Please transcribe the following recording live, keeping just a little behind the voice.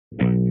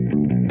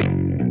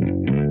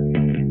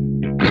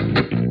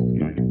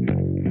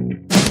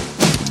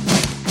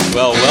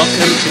Well,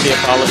 welcome to the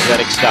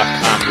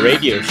Apologetics.com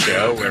radio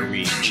show where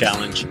we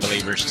challenge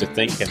believers to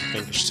think and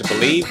thinkers to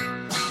believe.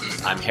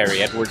 I'm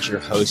Harry Edwards, your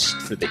host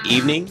for the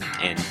evening,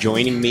 and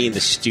joining me in the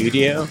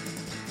studio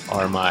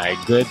are my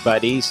good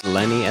buddies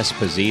Lenny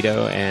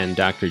Esposito and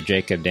Dr.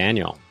 Jacob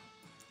Daniel.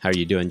 How are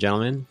you doing,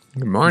 gentlemen?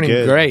 Good morning.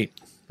 Good. Great.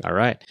 All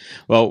right.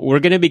 Well,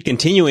 we're going to be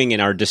continuing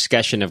in our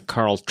discussion of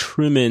Carl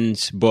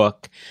Trueman's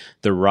book,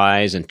 The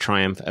Rise and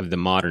Triumph of the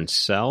Modern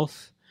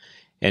Self.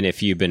 And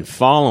if you've been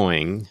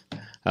following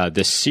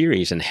this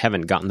series and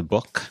haven't gotten the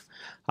book,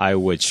 I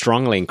would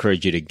strongly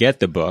encourage you to get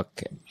the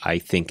book. I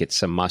think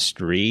it's a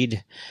must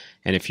read.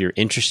 And if you're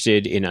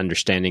interested in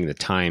understanding the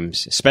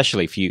times,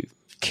 especially if you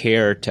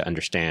care to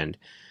understand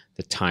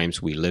the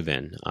times we live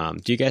in,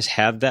 do you guys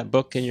have that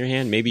book in your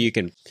hand? Maybe you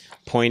can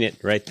point it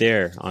right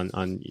there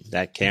on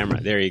that camera.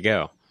 There you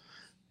go.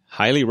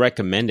 Highly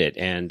recommend it.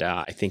 And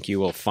I think you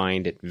will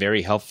find it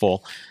very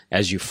helpful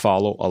as you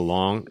follow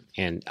along.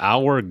 And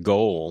our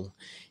goal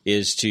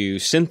is to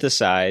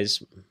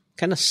synthesize,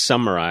 kind of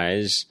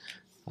summarize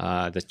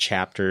the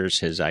chapters,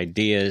 his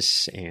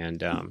ideas,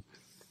 and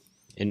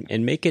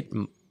make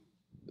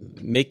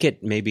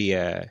it maybe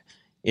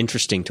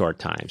interesting to our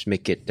times,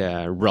 make it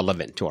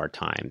relevant to our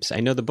times.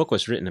 I know the book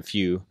was written a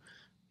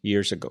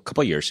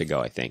couple years ago,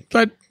 I think.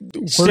 But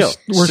we're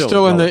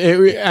still in the.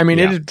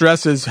 It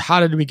addresses how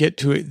did we get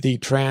to the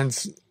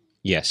trans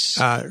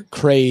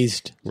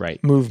crazed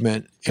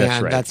movement,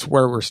 and that's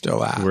where we're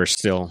still at. We're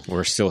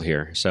still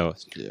here. So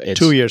it's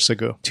 2 years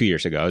ago. 2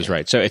 years ago, I was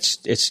right. So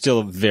it's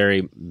still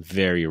very,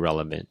 very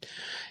relevant.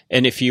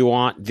 And if you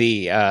want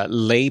the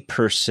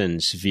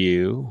layperson's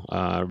view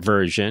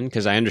version,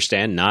 because I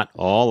understand not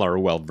all are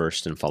well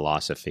versed in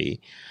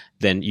philosophy,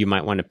 then you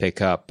might want to pick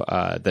up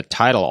the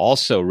title,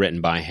 also written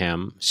by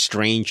him,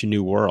 "Strange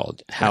New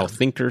World: How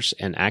Thinkers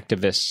and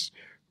Activists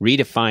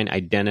Redefine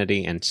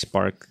Identity and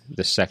Spark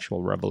the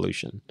Sexual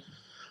Revolution."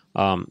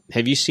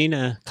 Have you seen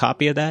a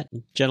copy of that,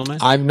 gentlemen?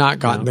 I've not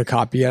gotten the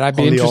copy yet. I'd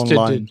be interested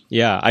online.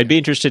 I'd be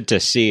interested to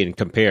see and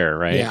compare,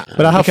 right? Yeah.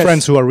 But I have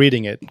friends who are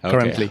reading it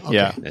currently. Okay.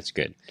 Yeah. That's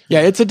good.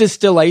 Yeah, it's a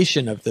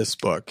distillation of this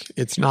book.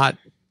 It's not,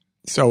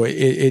 so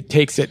it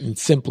takes it and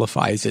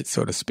simplifies it,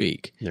 so to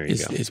speak. There you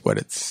go. Is what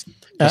its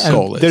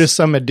goal is. There is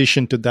some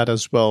addition to that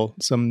as well,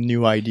 some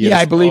new ideas. Yeah,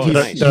 I believe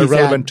that are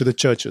relevant to the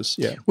churches.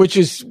 Yeah. Which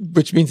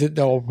means that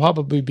there will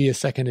probably be a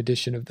second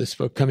edition of this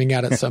book coming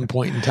out at some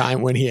point in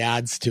time when he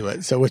adds to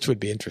it. So, which would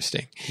be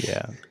interesting.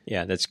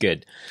 Yeah, that's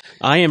good.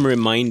 I am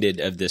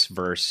reminded of this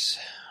verse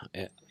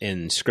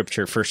in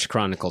Scripture, 1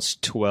 Chronicles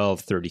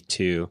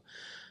 12:32.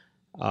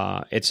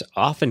 It's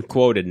often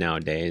quoted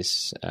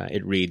nowadays.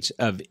 It reads,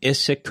 "Of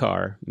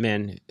Issachar,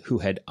 men who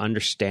had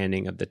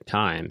understanding of the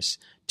times,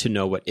 to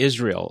know what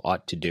Israel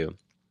ought to do."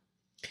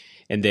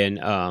 And then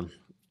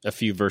a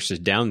few verses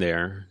down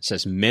there it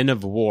says, "Men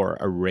of war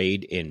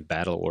arrayed in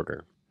battle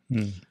order."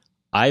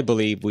 I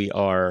believe we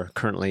are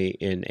currently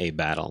in a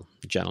battle,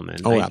 gentlemen.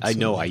 I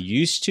know I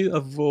used to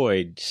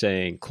avoid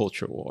saying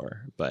culture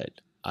war,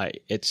 but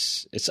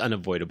it's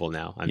unavoidable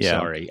now. I'm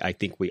sorry. I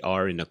think we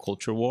are in a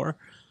culture war.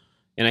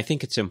 And I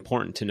think it's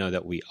important to know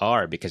that we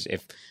are, because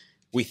if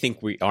we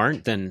think we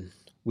aren't, then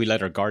we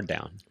let our guard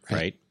down,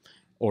 right?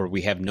 Or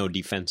we have no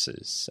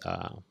defenses.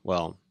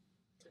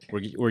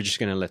 We're just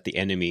going to let the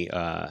enemy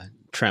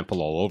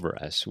trample all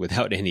over us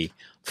without any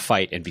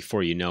fight. And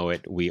before you know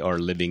it, we are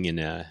living in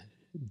a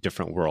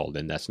different world,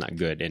 and that's not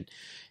good.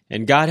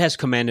 And God has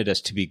commanded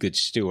us to be good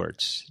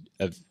stewards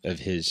of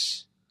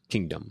His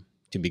kingdom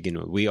to begin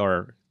with. We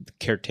are the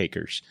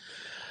caretakers.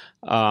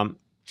 I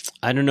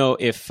don't know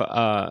if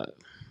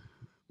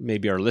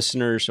maybe our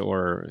listeners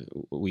or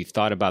we've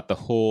thought about the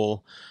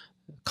whole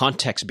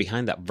context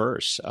behind that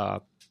verse.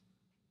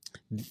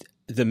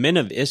 The men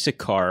of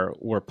Issachar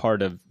were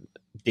part of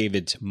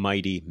David's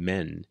mighty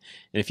men.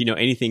 And if you know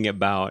anything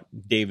about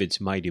David's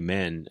mighty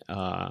men,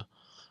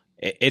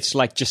 it's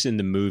like just in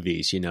the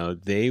movies,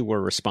 they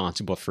were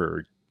responsible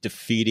for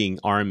defeating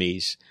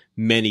armies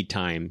many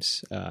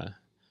times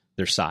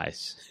their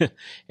size.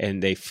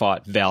 And they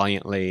fought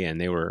valiantly, and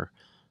they were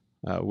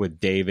with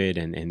David,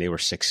 and they were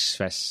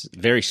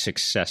very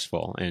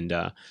successful. And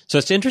so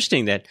it's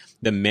interesting that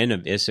the men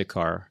of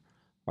Issachar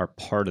are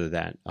part of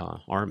that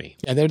army.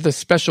 Yeah, they're the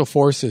special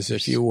forces,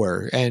 if you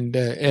were. And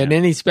in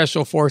any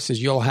special forces,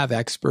 you'll have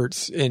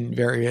experts in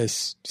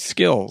various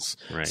skills.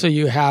 Right. So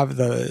you have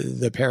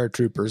the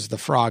paratroopers, the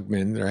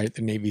frogmen, right?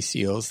 The Navy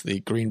SEALs, the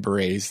Green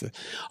Berets.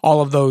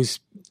 All of those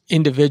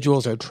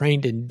individuals are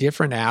trained in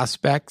different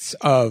aspects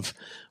of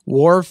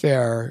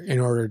warfare in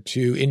order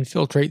to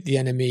infiltrate the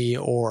enemy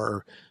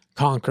or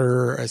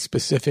conquer a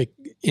specific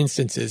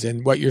instances.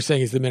 And what you're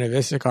saying is the men of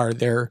Issachar,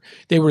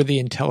 they were the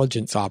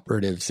intelligence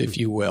operatives, if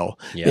you will.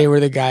 Yeah. They were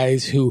the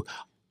guys who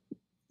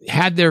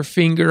had their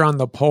finger on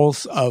the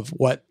pulse of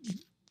what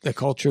the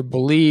culture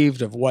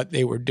believed, of what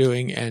they were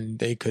doing, and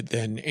they could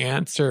then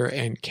answer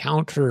and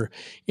counter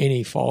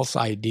any false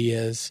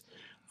ideas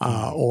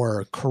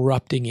or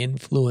corrupting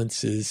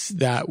influences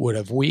that would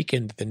have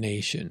weakened the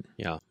nation.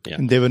 Yeah.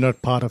 And they were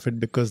not part of it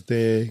because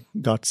they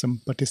got some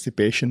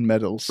participation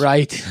medals.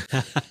 Right.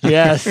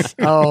 Yes.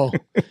 Oh,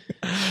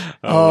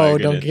 my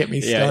don't goodness. get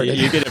me started. Yeah,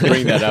 you're going to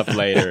bring that up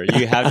later.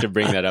 You have to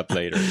bring that up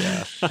later.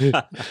 Yeah.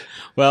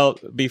 Well,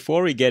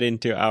 before we get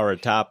into our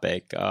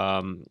topic,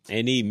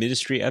 any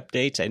ministry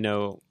updates? I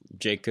know,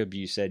 Jacob,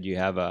 you said you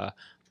have a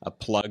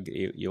plug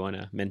you want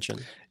to mention?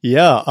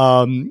 Yeah,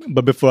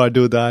 but before I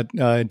do that,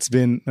 it's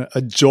been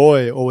a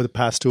joy over the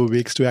past 2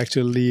 weeks to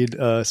actually lead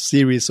a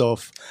series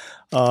of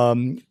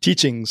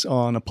teachings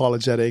on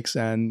apologetics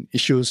and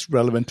issues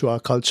relevant to our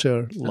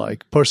culture,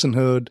 like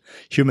personhood,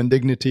 human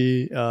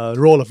dignity,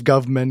 role of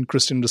government,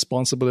 Christian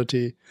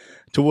responsibility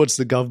towards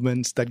the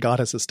governments that God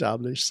has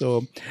established.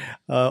 So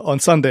on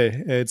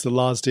Sunday, it's the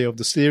last day of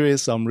the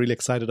series. I'm really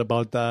excited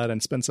about that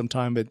and spend some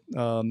time with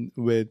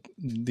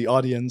the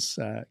audience.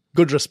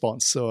 Good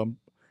response. So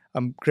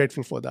I'm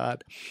grateful for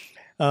that.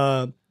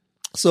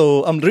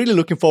 So I'm really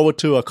looking forward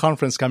to a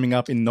conference coming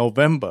up in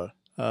November,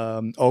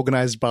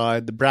 organized by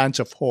the Branch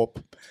of Hope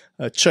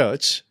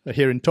Church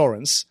here in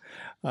Torrance.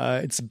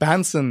 It's a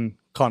Banson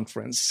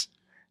conference,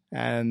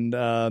 and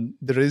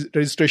the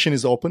registration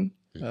is open.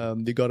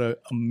 We got an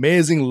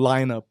amazing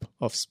lineup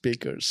of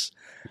speakers.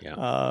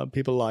 Yeah.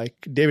 People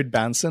like David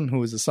Banson,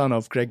 who is the son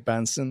of Greg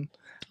Banson.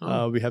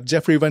 We have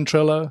Jeffrey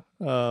Ventrella.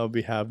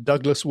 We have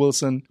Douglas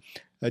Wilson,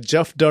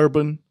 Jeff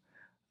Durbin,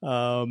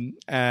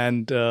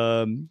 and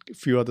a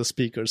few other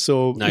speakers.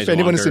 So if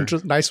anyone is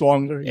interested, Nice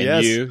Wonger, and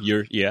yes, you,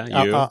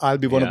 I'll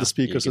be one of the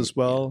speakers as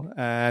well,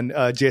 and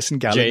Jason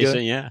Gallagher.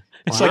 Jason, yeah,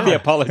 it's like the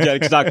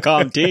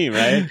apologetics.com team,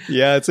 right?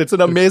 Yeah, it's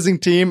an amazing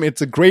team.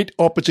 It's a great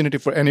opportunity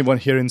for anyone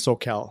here in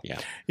SoCal. Yeah.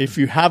 If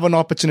you have an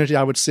opportunity,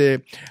 I would say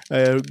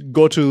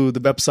go to the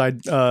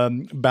website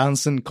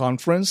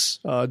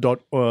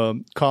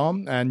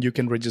bansonconference.com and you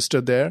can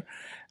register there.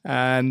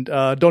 And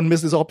don't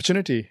miss this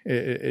opportunity.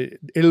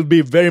 It'll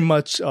be very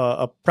much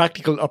a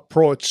practical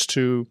approach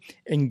to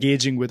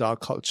engaging with our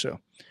culture.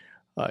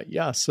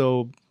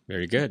 So.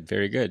 Very good.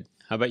 Very good.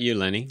 How about you,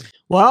 Lenny?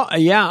 Well,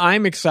 yeah,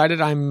 I'm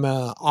excited. I'm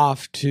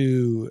off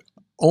to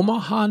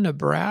Omaha,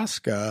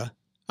 Nebraska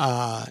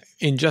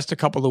in just a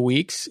couple of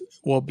weeks.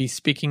 We'll be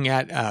speaking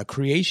at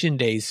Creation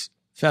Days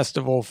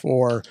Festival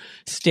for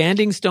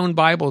Standing Stone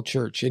Bible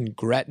Church in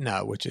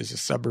Gretna, which is a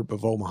suburb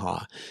of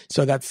Omaha.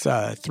 So that's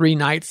 3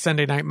 nights,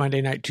 Sunday night,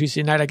 Monday night,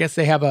 Tuesday night. I guess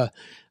they have a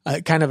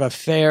kind of a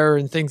fair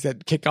and things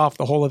that kick off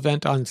the whole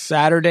event on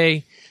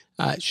Saturday.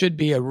 It should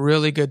be a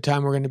really good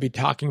time. We're going to be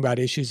talking about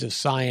issues of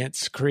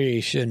science,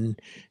 creation,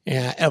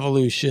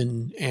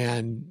 evolution,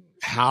 and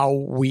how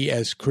we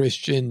as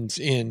Christians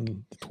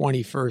in the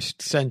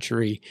 21st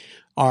century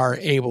are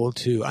able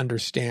to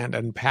understand,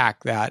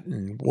 unpack that,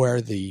 and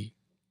where the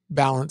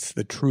balance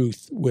the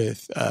truth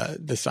with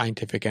the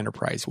scientific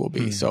enterprise will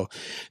be. So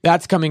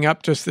that's coming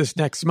up just this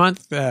next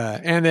month.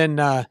 And then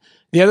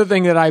the other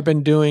thing that I've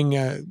been doing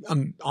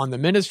on the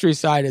ministry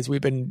side is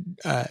we've been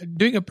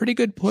doing a pretty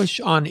good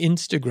push on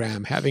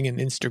Instagram, having an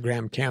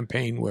Instagram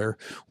campaign where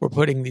we're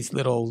putting these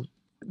little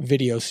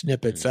video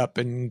snippets up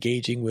and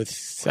engaging with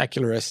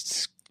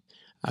secularists,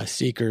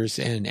 seekers,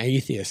 and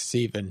atheists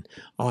even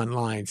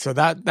online. So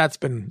that's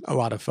been a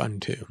lot of fun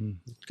too.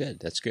 Good.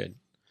 That's good.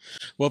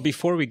 Well,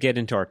 before we get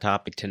into our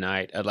topic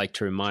tonight, I'd like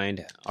to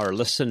remind our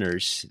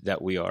listeners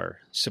that we are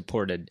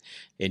supported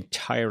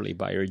entirely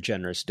by your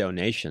generous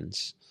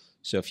donations.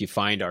 So if you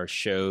find our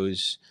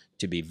shows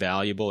to be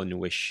valuable and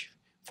wish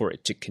for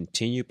it to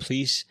continue,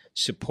 please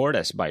support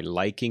us by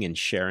liking and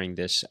sharing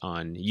this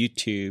on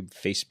YouTube,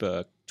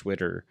 Facebook,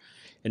 Twitter,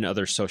 and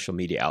other social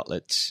media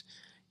outlets.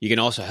 You can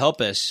also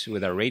help us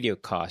with our radio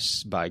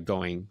costs by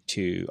going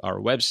to our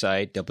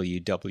website,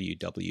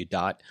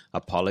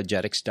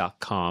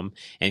 www.apologetics.com,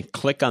 and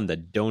click on the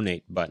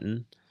donate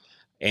button.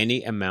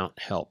 Any amount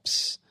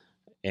helps,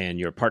 and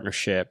your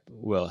partnership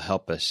will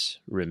help us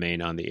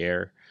remain on the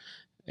air.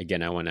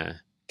 Again, I want to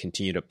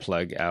continue to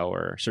plug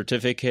our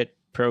certificate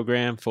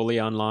program fully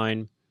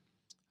online.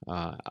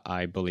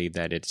 I believe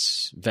that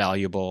it's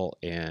valuable,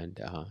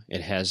 and it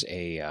has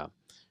a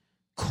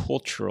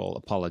cultural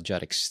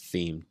apologetics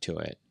theme to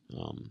it.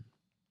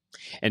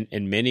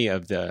 And many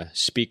of the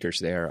speakers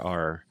there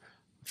are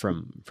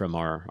from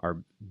our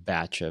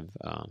batch of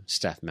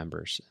staff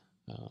members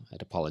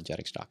at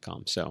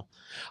apologetics.com. So,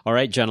 all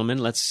right, gentlemen,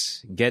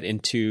 let's get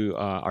into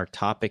our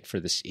topic for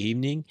this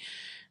evening.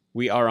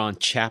 We are on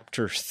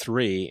chapter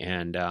 3,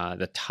 and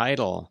the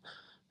title,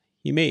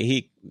 he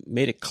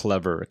made it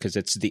clever because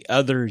it's the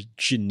other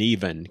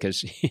Genevan.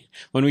 Because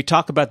when we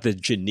talk about the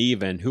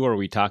Genevan, who are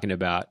we talking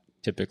about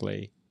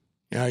typically?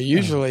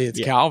 Usually it's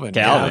Calvin.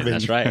 Calvin,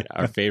 that's right,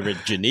 our favorite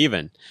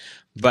Genevan.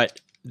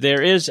 But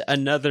there is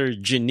another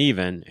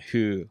Genevan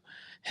who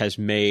has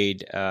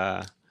made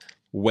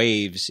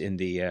waves in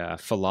the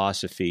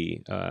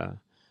philosophy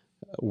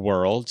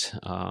world,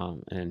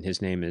 and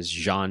his name is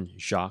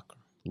Jean-Jacques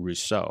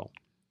Rousseau.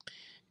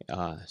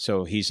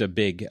 So he's a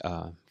big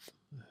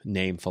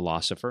name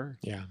philosopher.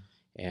 Yeah.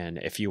 And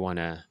if you want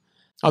to...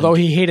 Although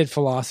he hated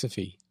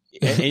philosophy.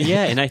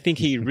 and I think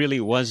he really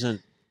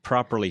wasn't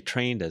properly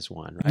trained as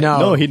one, right?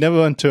 No, he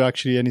never went to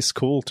actually any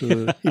school.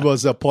 He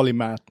was a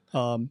polymath,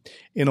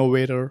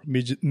 innovator,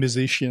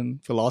 musician,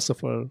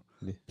 philosopher,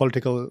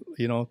 political,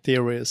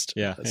 theorist.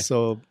 Yeah.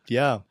 So,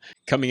 yeah.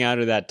 Coming out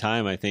of that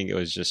time, I think it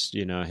was just,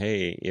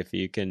 hey, if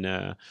you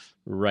can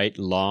write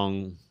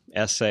long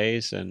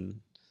essays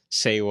and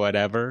say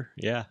whatever,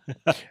 yeah.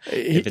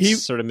 If it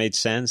sort of made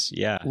sense,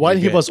 yeah. While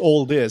he was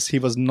all this, he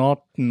was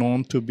not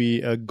known to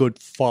be a good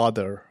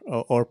father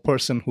or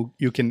person who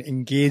you can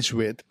engage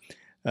with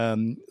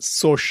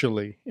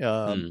socially.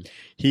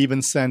 He even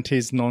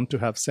is known to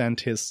have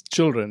sent his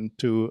children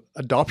to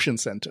adoption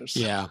centers.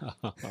 Yeah.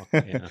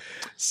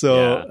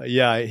 So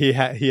he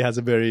has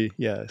a very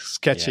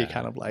sketchy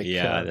kind of like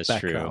that's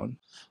background.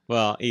 True.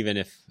 Well, even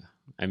if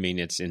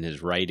it's in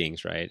his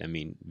writings, right?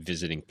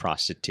 Visiting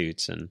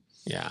prostitutes, and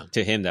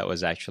to him that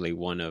was actually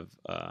one of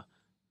a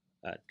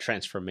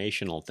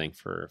transformational thing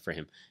for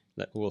him.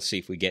 We'll see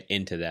if we get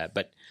into that.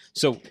 But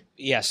so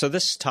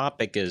this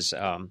topic is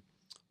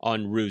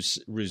on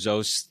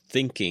Rousseau's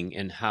thinking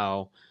and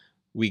how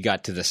we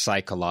got to the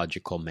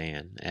psychological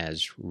man,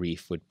 as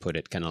Reef would put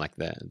it, kind of like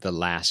the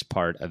last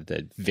part of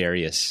the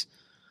various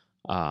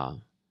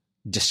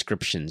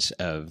descriptions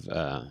of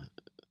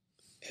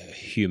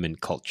human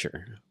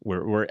culture.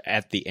 We're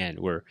at the end.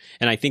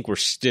 And I think we're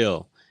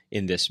still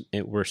in this.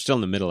 We're still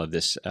in the middle of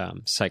this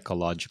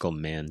psychological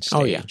man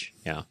stage.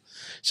 Oh yeah.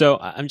 So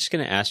I'm just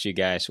going to ask you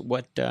guys,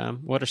 what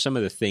are some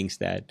of the things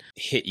that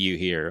hit you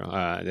here,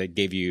 that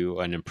gave you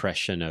an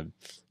impression of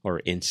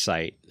or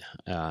insight,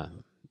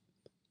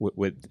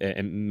 with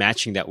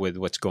matching that with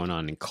what's going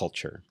on in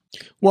culture?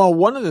 Well,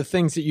 one of the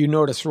things that you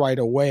notice right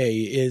away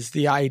is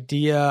the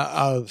idea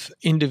of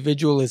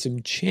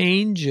individualism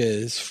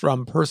changes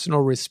from personal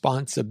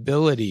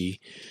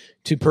responsibility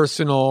to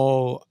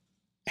personal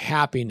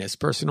happiness,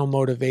 personal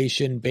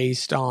motivation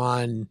based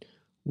on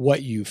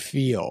what you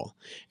feel.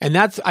 And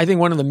that's, I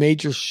think, one of the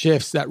major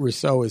shifts that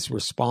Rousseau is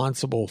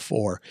responsible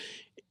for.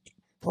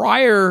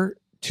 Prior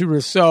to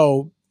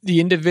Rousseau, the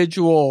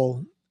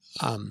individual,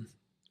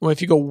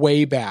 if you go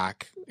way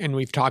back, and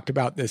we've talked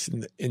about this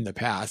in the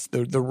past,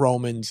 the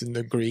Romans and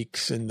the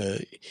Greeks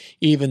and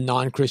even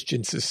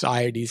non-Christian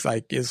societies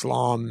like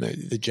Islam,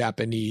 the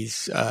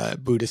Japanese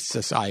Buddhist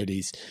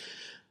societies,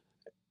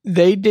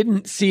 they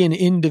didn't see an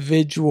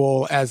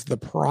individual as the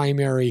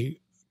primary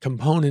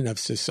component of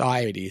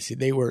society. See,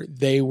 they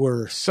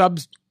were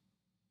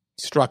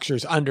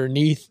substructures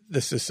underneath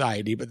the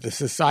society, but the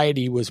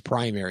society was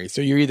primary.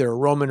 So you're either a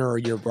Roman or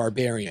you're a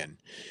barbarian.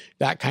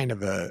 That kind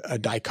of a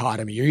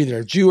dichotomy. You're either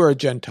a Jew or a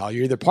Gentile.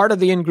 You're either part of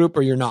the in-group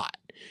or you're not.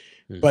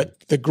 Mm-hmm.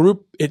 But the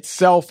group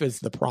itself is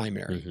the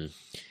primary. Mm-hmm.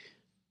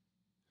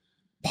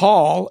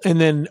 Paul, and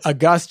then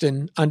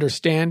Augustine,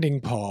 understanding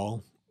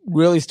Paul,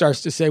 really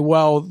starts to say,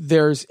 well,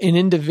 there's an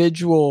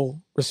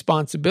individual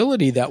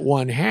responsibility that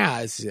one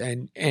has,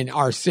 and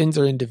our sins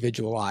are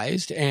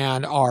individualized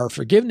and our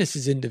forgiveness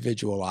is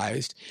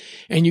individualized.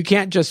 And you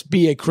can't just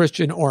be a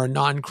Christian or a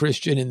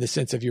non-Christian in the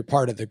sense of you're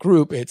part of the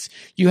group.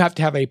 You have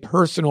to have a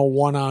personal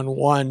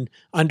one-on-one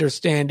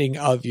understanding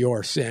of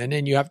your sin,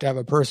 and you have to have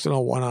a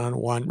personal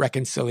one-on-one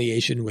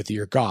reconciliation with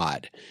your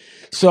God.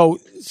 So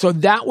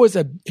that was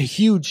a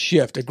huge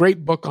shift. A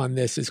great book on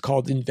this is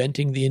called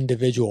Inventing the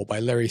Individual by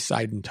Larry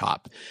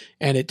Seidentop.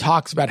 And it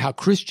talks about how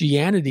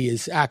Christianity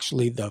is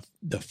actually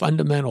the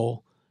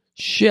fundamental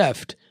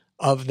shift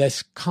of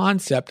this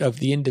concept of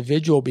the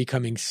individual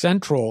becoming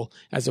central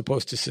as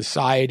opposed to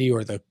society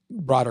or the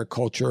broader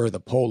culture or the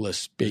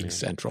polis being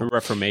central. The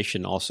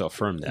Reformation also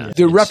affirmed that.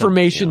 The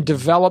Reformation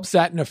develops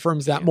that and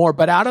affirms that more.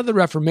 But out of the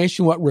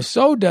Reformation, what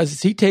Rousseau does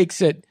is he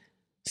takes it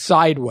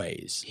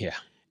sideways. Yeah.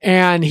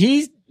 And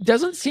he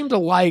doesn't seem to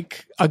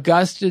like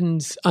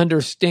Augustine's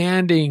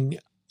understanding.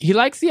 He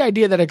likes the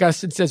idea that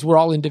Augustine says we're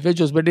all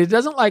individuals, but he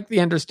doesn't like the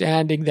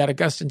understanding that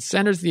Augustine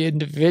centers the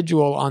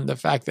individual on the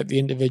fact that the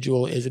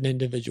individual is an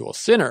individual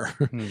sinner.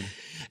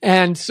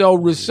 And so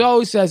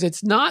Rousseau says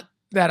it's not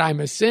that I'm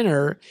a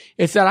sinner,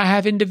 it's that I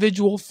have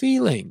individual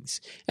feelings.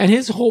 And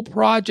his whole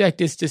project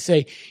is to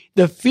say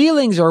the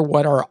feelings are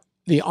what are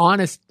the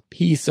honest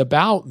piece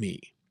about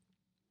me.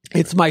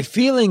 It's my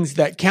feelings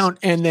that count,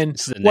 and then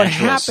what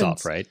happens,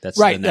 self, right? That's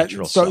right. The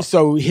natural self.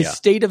 So his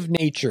state of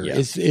nature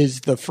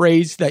is the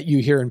phrase that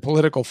you hear in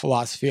political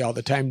philosophy all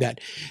the time. That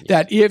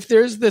if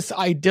there's this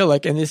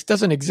idyllic, and this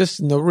doesn't exist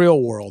in the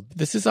real world,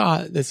 this is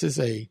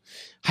a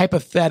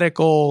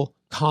hypothetical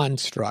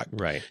construct,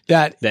 right?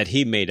 That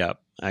he made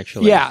up,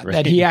 actually. Yeah, right?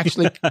 that he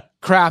actually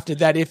crafted.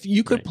 That if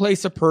you could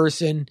place a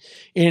person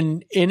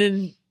in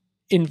an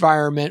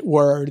environment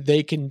where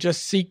they can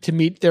just seek to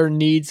meet their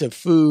needs of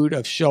food,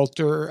 of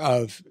shelter,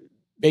 of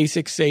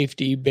basic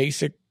safety,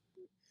 basic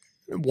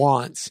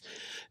wants,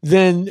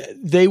 then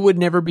they would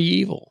never be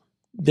evil.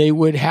 They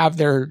would have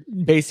their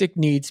basic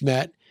needs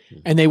met,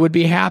 and they would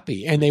be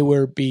happy, and they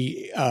would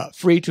be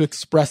free to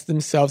express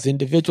themselves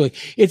individually.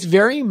 It's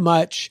very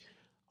much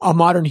a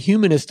modern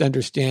humanist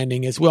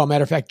understanding as well.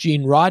 Matter of fact,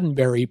 Gene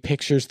Roddenberry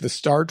pictures the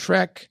Star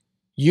Trek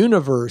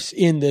universe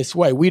in this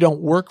way. We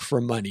don't work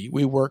for money.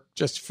 We work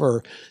just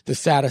for the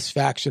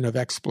satisfaction of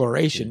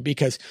exploration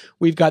because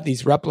we've got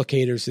these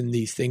replicators and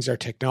these things. Our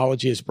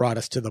technology has brought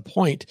us to the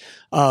point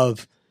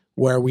of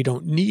where we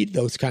don't need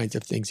those kinds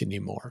of things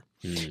anymore.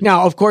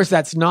 Now, of course,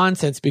 that's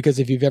nonsense because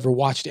if you've ever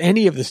watched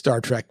any of the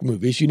Star Trek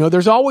movies, you know,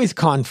 there's always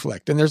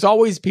conflict and there's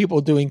always people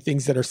doing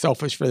things that are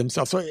selfish for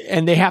themselves. So,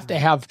 and they have to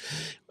have,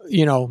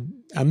 you know,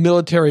 a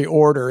military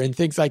order and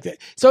things like that.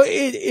 So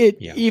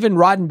even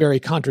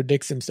Roddenberry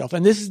contradicts himself.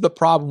 And this is the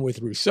problem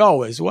with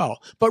Rousseau as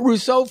well. But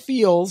Rousseau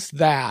feels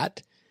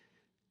that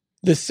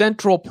the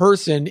central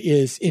person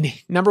is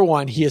number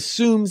one, he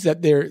assumes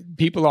that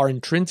people are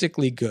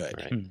intrinsically good.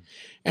 Right.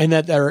 And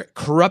that they're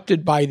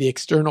corrupted by the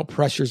external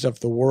pressures of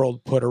the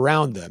world put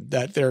around them,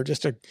 that they're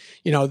just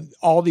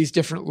all these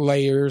different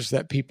layers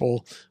that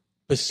people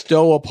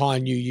bestow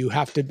upon you. You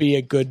have to be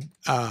a good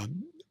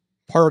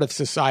part of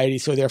society.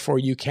 So therefore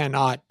you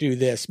cannot do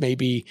this.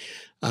 Maybe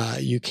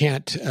you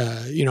can't,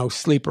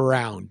 sleep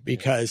around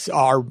because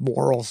our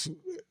morals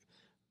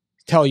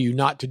tell you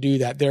not to do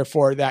that.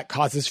 Therefore, that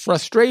causes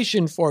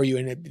frustration for you.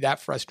 And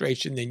that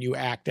frustration, then you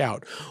act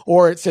out.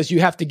 Or it says you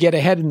have to get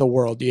ahead in the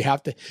world.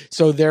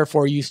 So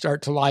therefore you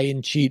start to lie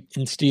and cheat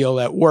and steal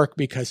at work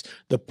because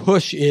the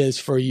push is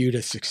for you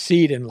to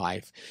succeed in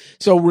life.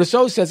 So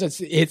Rousseau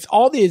says it's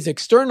all these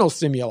external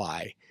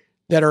stimuli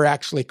that are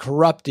actually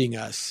corrupting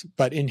us,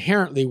 but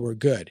inherently we're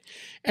good.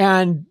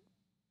 And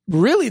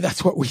really,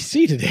 that's what we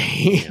see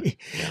today.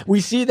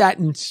 We see that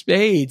in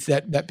spades,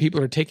 that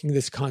people are taking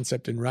this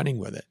concept and running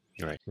with it.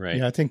 Right.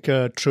 Yeah, I think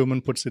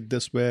Truman puts it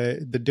this way.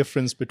 The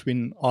difference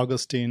between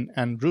Augustine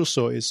and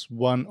Rousseau is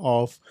one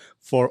of,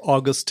 for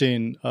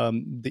Augustine,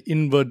 the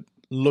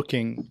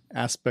inward-looking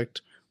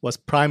aspect was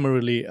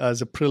primarily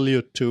as a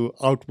prelude to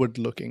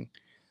outward-looking,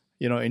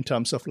 in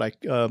terms of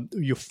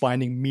you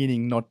finding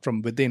meaning not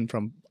from within,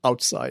 from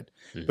outside,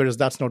 whereas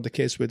that's not the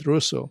case with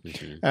Rousseau.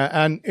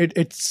 And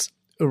it's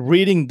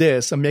reading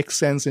this makes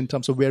sense in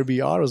terms of where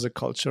we are as a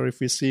culture. If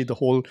we see the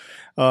whole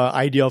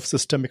idea of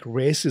systemic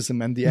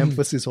racism and the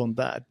emphasis on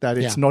that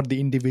it's not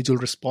the individual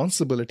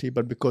responsibility,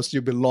 but because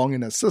you belong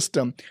in a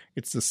system,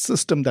 it's the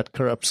system that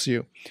corrupts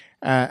you.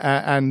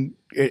 And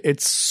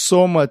it's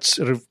so much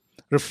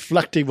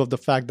reflective of the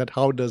fact that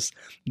how does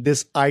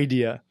this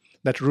idea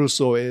that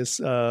Rousseau is,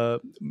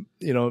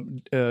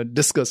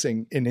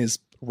 discussing in his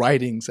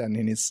writings and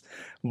in his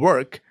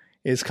work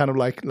is kind of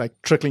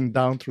like trickling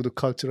down through the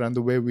culture and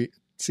the way we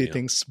see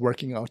things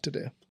working out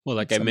today. Well,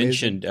 like it's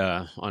mentioned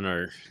on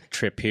our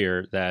trip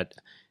here, that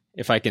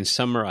if I can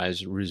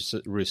summarize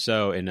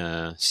Rousseau in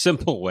a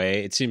simple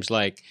way, it seems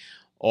like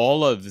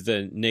all of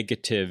the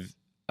negative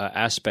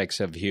aspects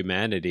of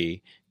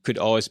humanity could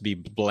always be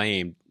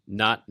blamed,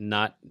 not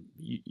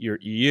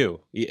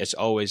you. It's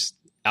always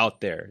out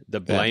there. The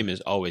blame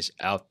is always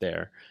out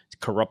there. It's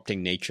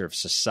corrupting nature of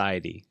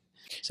society.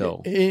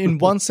 So, in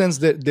one sense,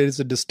 there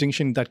is a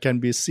distinction that can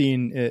be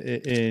seen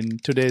in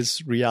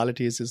today's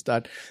realities, is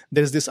that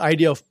there's this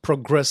idea of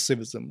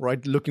progressivism,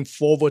 right? Looking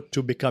forward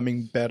to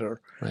becoming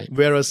better. Right.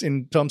 Whereas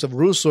in terms of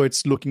Rousseau,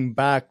 it's looking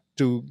back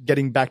to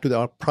getting back to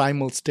our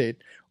primal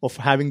state of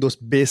having those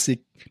basic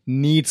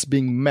needs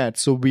being met.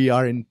 So we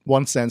are, in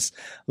one sense,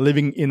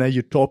 living in a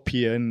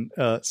utopian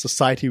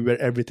society where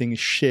everything is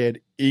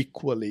shared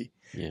equally.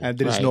 And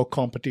there is no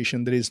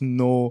competition. There is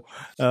no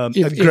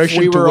aggression towards your neighbor. If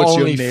we were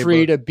only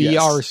free to be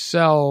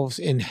ourselves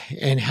and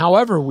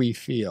however we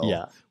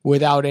feel,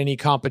 without any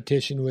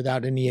competition,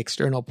 without any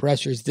external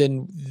pressures,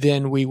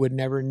 then we would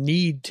never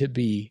need to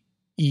be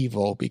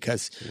evil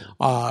because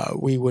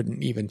we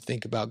wouldn't even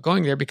think about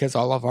going there because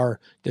all of our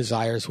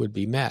desires would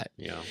be met.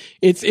 Yeah.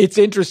 It's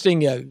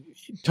interesting.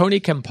 Tony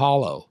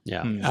Campolo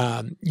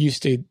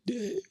used to,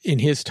 in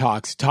his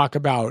talks, talk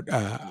about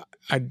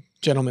a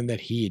gentleman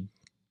that he'd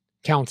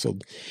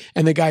counseled.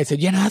 And the guy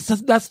said,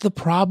 that's the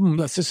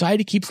problem.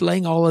 Society keeps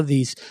laying all of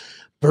these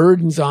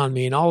burdens on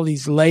me and all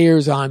these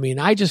layers on me.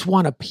 And I just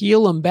want to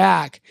peel them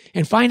back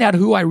and find out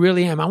who I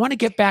really am. I want to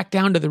get back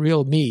down to the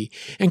real me.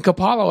 And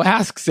Campolo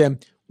asks him,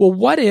 well,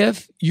 what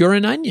if you're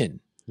an onion?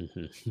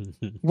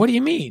 What do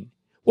you mean?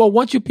 Well,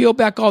 once you peel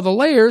back all the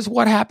layers,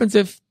 what happens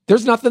if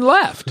there's nothing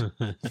left?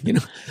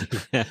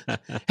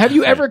 Have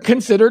you ever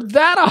considered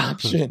that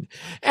option?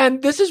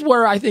 And this is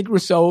where I think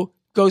Rousseau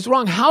goes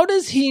wrong. How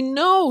does he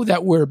know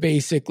that we're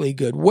basically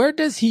good? Where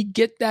does he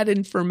get that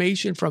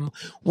information from?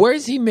 Where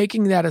is he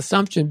making that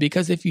assumption?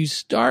 Because if you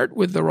start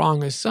with the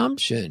wrong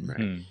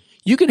assumption,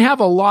 you can have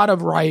a lot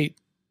of right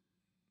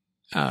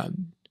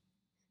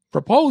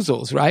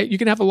proposals, right? You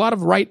can have a lot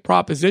of right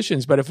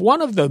propositions, but if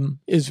one of them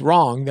is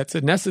wrong, that's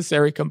a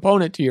necessary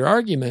component to your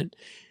argument,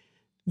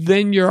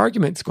 then your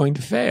argument's going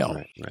to fail.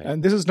 Right.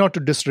 And this is not to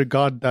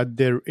disregard that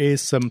there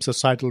is some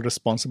societal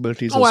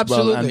responsibilities as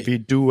absolutely. well, and we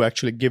do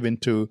actually give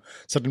into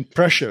certain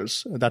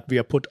pressures that we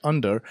are put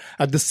under.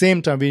 At the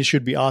same time, we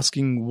should be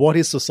asking, what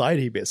is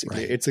society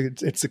basically? It's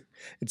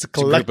a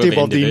collective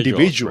of the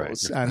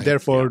individuals, and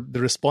therefore the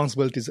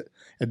responsibilities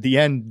at the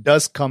end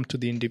does come to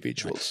the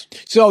individuals.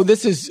 So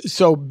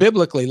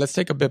biblically, let's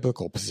take a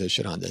biblical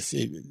position on this.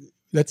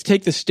 let's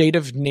take the state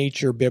of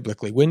nature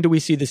biblically. When do we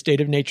see the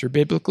state of nature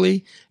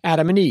biblically?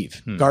 Adam and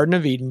Eve, Garden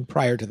of Eden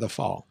prior to the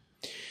fall.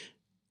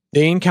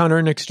 They encounter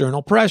an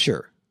external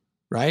pressure,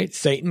 right?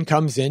 Satan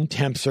comes in,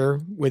 tempts her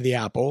with the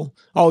apple.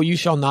 Oh, you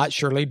shall not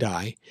surely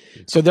die.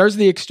 So there's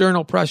the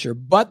external pressure.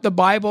 But the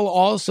Bible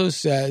also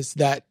says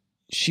that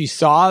she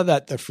saw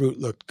that the fruit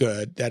looked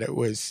good, that it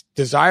was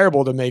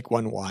desirable to make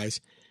one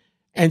wise.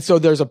 And so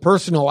there's a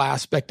personal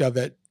aspect of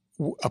it,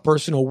 a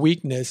personal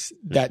weakness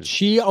that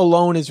she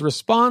alone is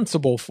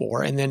responsible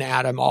for. And then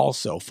Adam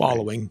also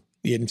following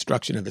the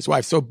instruction of his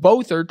wife. So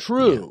both are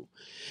true.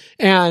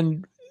 Yeah.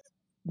 And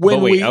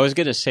when I was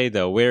going to say,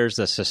 though, where's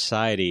the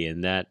society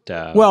in that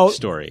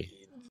story?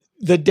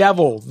 The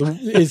devil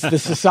is the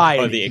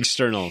society. Or the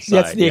external side.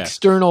 That's the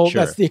external.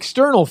 Sure. That's the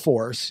external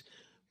force.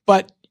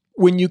 But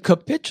when you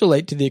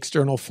capitulate to the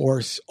external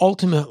force,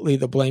 ultimately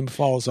the blame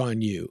falls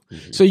on you.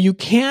 Mm-hmm. So you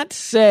can't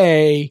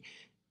say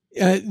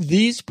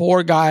these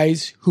poor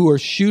guys who are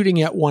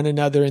shooting at one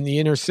another in the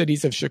inner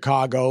cities of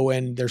Chicago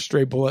and their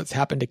stray bullets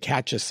happen to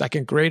catch a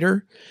second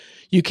grader.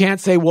 You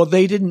can't say, well,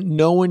 they didn't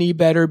know any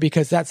better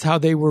because that's how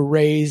they were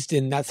raised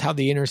and that's how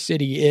the inner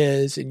city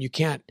is. And you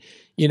can't,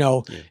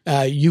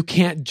 you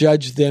can't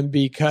judge them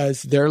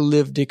because their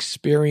lived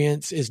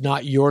experience is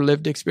not your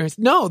lived experience.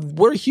 No,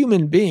 we're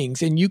human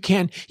beings. And you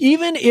can,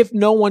 even if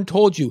no one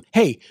told you,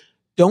 hey,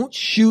 don't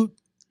shoot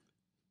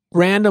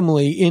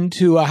randomly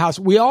into a house.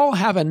 We all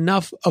have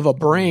enough of a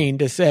brain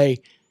to say,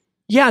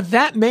 yeah,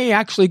 that may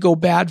actually go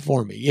bad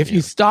for me. If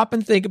you stop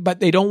and think, but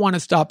they don't want to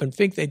stop and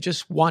think, they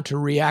just want to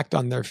react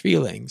on their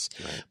feelings.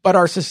 Right. But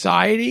our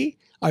society,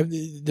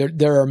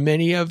 there are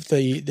many of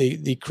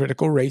the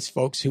critical race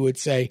folks who would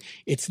say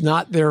it's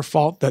not their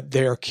fault that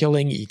they're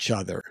killing each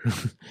other.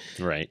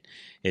 Right.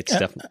 It's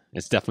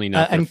definitely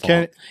not their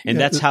fault. And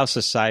that's how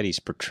society's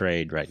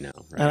portrayed right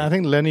now. Right? And I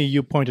think, Lenny,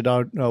 you pointed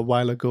out a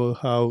while ago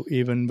how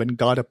even when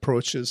God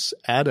approaches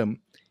Adam,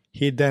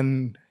 he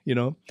then,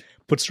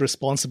 puts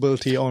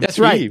responsibility on That's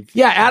Eve. Right.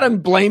 Yeah, Adam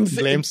blames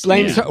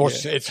her. Or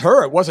it's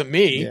her. It wasn't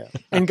me. Yeah.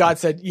 And God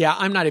said, yeah,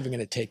 I'm not even going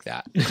to take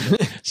that.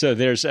 So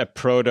there's a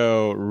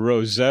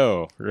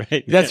proto-Rousseau,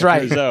 right? That's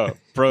right.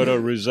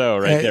 Proto-Rousseau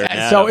right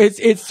there.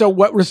 So so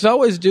what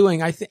Rousseau is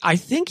doing, I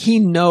think he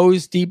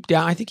knows deep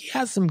down, I think he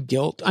has some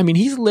guilt. I mean,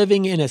 he's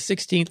living in a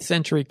 16th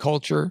century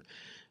culture.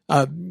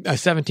 A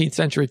 17th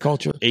century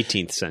culture.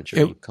 18th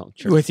century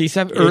culture. Was he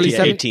early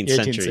 18th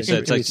century. So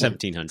it's like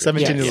 1700.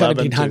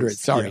 1700,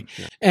 sorry.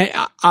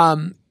 Yeah.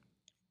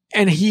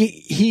 And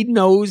he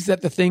knows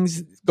that the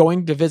things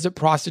going to visit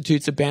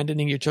prostitutes,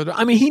 abandoning your children.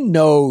 I mean, he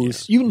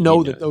knows.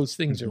 That those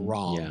things are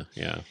wrong.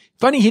 Yeah.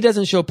 Funny, he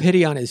doesn't show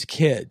pity on his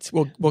kids.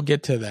 We'll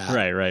get to that.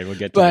 Right. We'll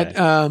get to that.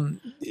 But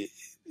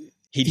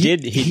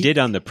he did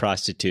on the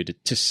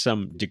prostitute to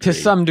some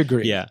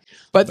degree. Yeah.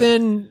 But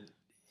then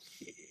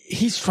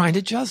he's trying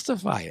to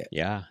justify it.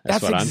 Yeah.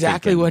 That's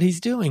exactly what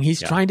he's doing.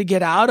 He's trying to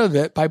get out of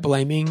it by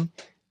blaming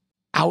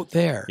out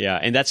there. Yeah.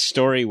 And that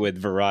story with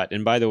Virat,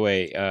 and by the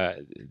way,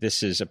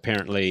 this is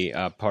apparently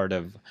part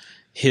of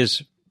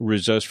his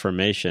Rousseau's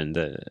formation,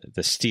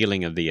 the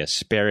stealing of the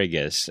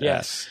asparagus.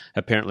 Yes.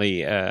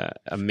 Apparently, a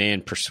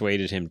man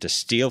persuaded him to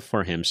steal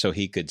for him so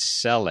he could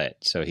sell it,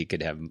 so he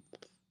could have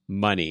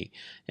money.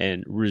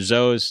 And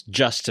Rousseau's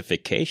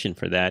justification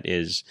for that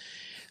is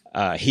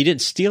he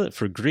didn't steal it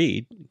for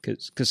greed,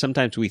 because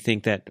sometimes we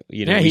think that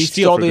he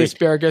stole the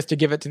asparagus to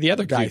give it to the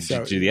other guy.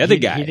 To the other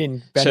guy, he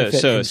didn't benefit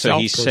himself. So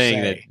he's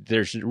saying that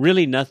there's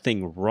really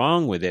nothing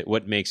wrong with it.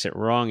 What makes it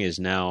wrong is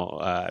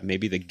now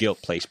maybe the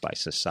guilt placed by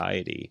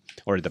society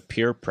or the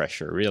peer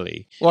pressure.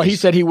 Really. Well, he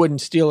said he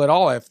wouldn't steal at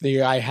all if the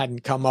guy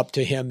hadn't come up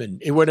to him, and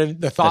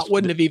the thought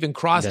wouldn't have even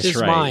crossed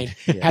his mind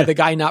had the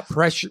guy not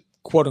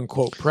quote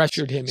unquote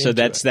pressured him. So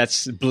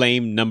that's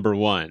blame number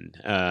one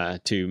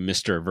to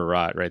Mr.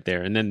 Virat right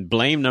there. And then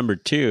blame number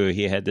two,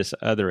 he had this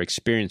other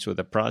experience with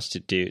a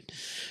prostitute.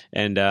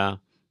 And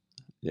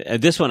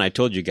this one I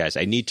told you guys,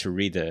 I need to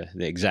read the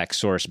exact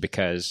source,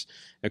 because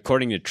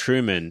according to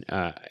Truman,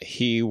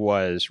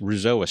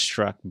 Rousseau was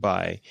struck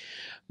by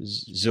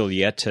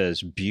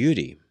Zulietta's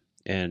beauty,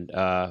 and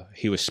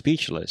he was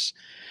speechless.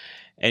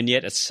 And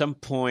yet at some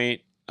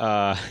point,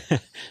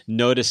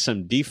 noticed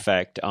some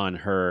defect on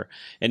her.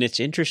 And it's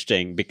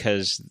interesting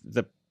because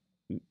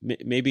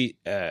maybe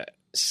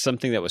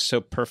something that was so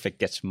perfect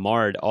gets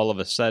marred all of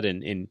a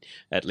sudden in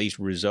at least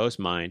Rousseau's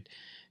mind.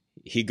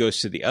 He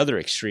goes to the other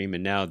extreme,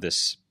 and now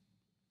this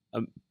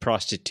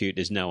prostitute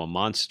is now a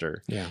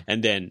monster. Yeah.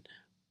 And then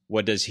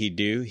what does he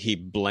do? He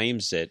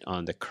blames it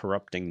on the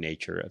corrupting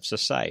nature of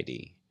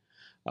society.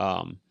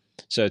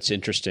 So it's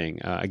interesting.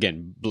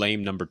 Again,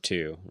 blame number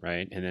two,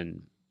 right? And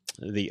then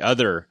the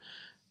other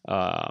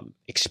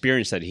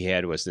experience that he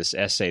had was this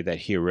essay that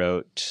he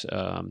wrote,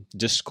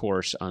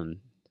 Discourse on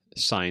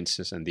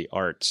Sciences and the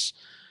Arts.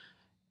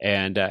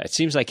 And it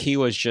seems like he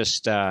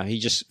just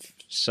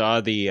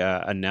saw the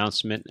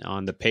announcement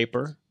on the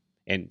paper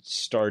and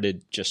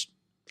started just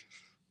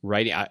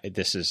writing.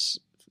 This is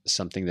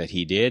something that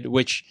he did,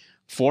 which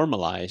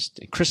formalized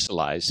and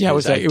crystallized Yeah,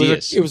 his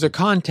ideas. it was a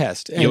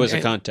contest. It was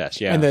a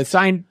contest, yeah. And the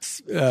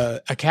Science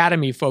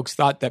Academy folks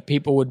thought that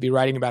people would be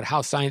writing about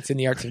how science and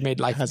the arts have made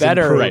life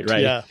better. Right.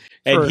 Yeah.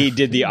 And he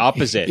did the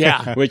opposite,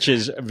 Yeah. which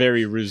is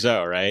very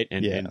Rousseau, right?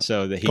 And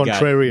so that he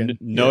Contrarian.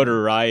 got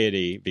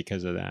notoriety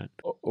because of that.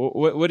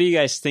 What do you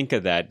guys think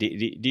of that? Do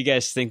you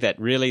guys think that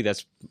really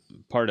that's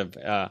part of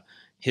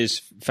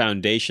his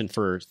foundation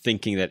for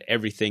thinking that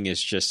everything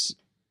is just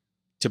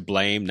to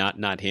blame,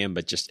 not him,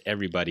 but just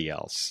everybody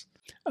else?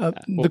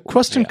 The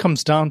question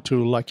comes down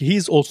to, like,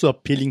 he's also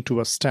appealing to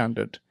a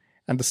standard,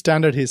 and the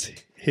standard is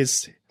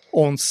his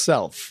own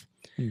self.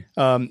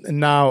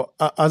 Now,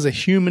 as a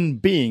human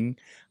being,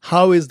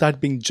 how is that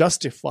being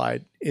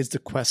justified is the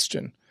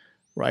question,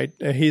 right?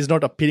 He's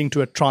not appealing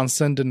to a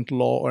transcendent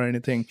law or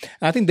anything.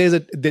 And I think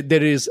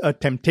there is a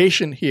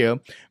temptation here,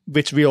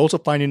 which we also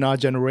find in our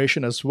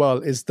generation as well,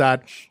 is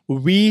that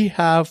we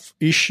have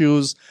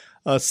issues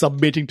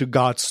submitting to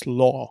God's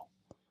law.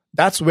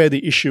 That's where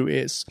the issue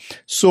is.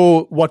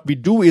 So what we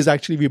do is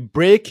actually we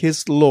break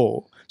his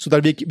law so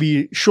that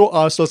we show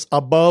ourselves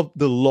above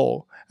the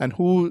law. And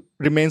who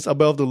remains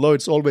above the law?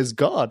 It's always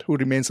God who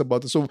remains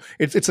above the. So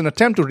it's an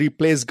attempt to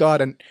replace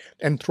God and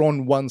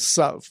enthrone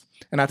oneself.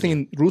 And I think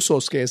in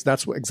Rousseau's case,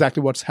 that's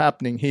exactly what's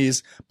happening.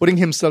 He's putting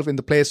himself in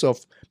the place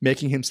of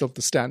making himself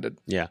the standard.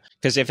 Yeah,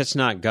 because if it's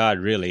not God,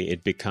 really,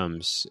 it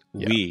becomes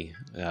we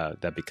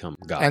that become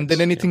God. And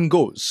then anything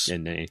goes.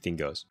 And then anything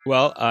goes.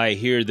 Well, I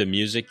hear the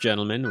music,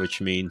 gentlemen,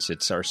 which means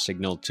it's our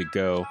signal to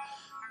go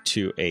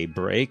to a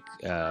break.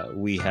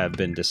 We have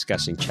been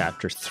discussing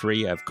Chapter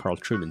 3 of Carl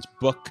Trueman's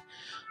book,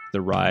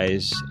 The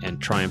Rise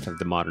and Triumph of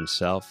the Modern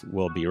Self.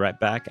 We'll be right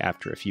back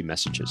after a few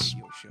messages.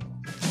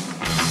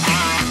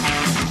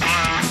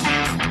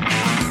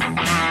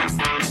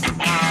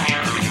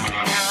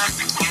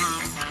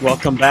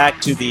 Welcome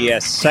back to the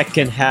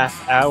second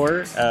half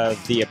hour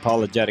of the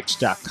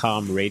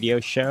Apologetics.com radio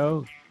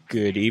show.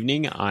 Good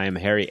evening. I'm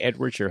Harry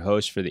Edwards, your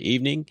host for the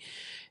evening.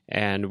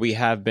 And we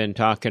have been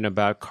talking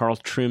about Carl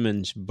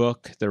Trueman's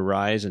book, The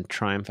Rise and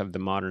Triumph of the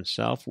Modern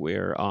Self.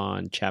 We're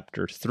on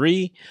Chapter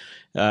 3.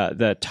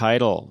 The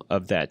title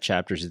of that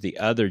chapter is The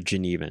Other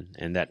Genevan,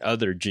 and that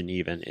other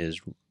Genevan is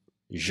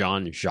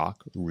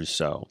Jean-Jacques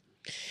Rousseau.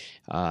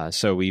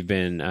 So we've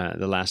been,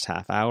 the last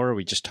half hour,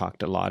 we just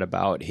talked a lot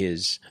about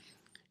his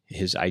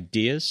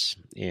ideas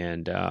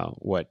and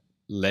what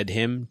led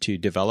him to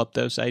develop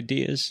those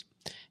ideas.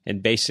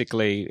 And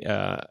basically,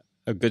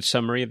 a good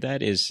summary of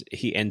that is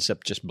he ends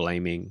up just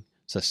blaming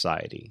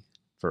society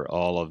for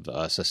all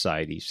of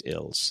society's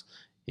ills,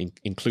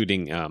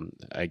 including,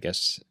 I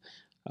guess,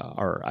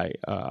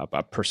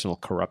 our personal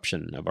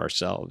corruption of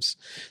ourselves.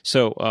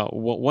 So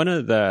one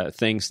of the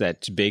things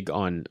that's big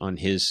on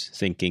his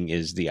thinking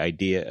is the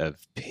idea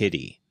of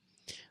pity.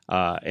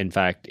 In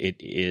fact, it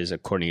is,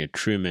 according to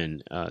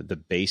Trueman, the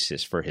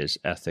basis for his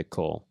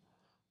ethical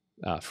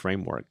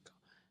framework.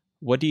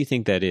 What do you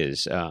think that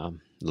is,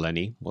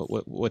 Lenny?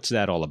 What's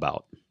that all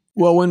about?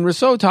 Well, when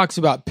Rousseau talks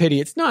about pity,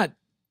 it's not,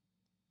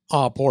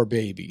 "Oh, poor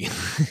baby."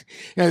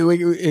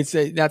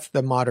 That's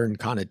the modern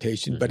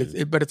connotation, but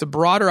it's a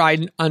broader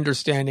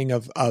understanding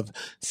of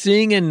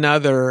seeing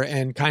another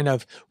and kind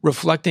of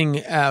reflecting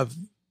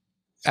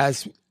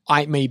as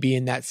I may be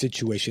in that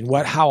situation.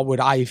 How would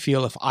I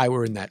feel if I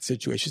were in that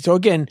situation? So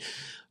again,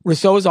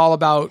 Rousseau is all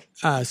about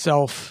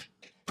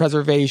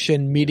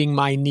self-preservation, meeting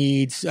my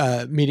needs,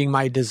 meeting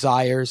my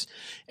desires.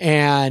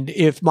 And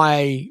if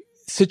my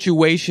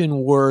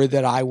situation were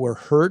that I were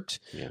hurt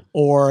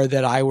or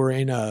that I were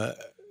in a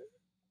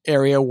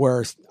area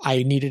where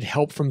I needed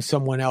help from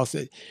someone else,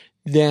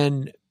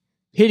 then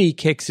pity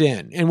kicks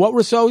in. And what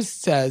Rousseau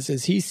says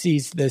is he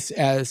sees this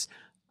as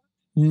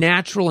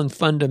natural and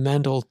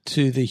fundamental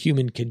to the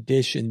human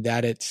condition,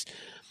 that it's,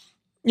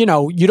 you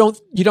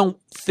don't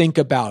think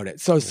about it.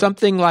 So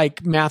something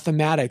like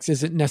mathematics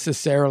isn't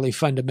necessarily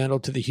fundamental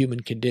to the human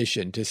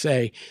condition to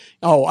say,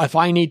 oh, if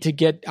I need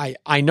to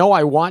I know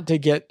I want to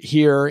get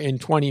here in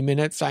 20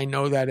 minutes. I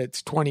know that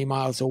it's 20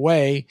 miles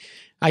away.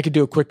 I could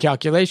do a quick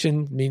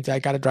calculation. It means I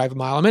got to drive a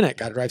mile a minute,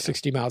 got to drive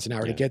 60 miles an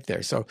hour to get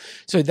there. So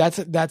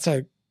that's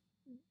a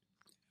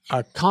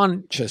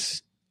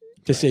conscious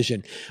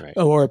decision. Right.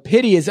 Or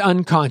pity is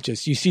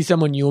unconscious. You see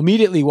someone, you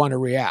immediately want to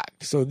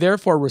react. So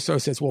therefore, Rousseau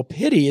says, well,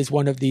 pity is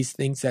one of these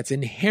things that's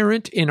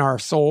inherent in our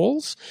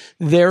souls.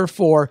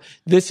 Therefore,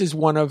 this is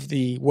one of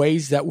the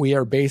ways that we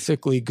are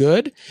basically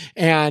good.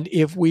 And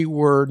if we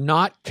were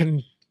not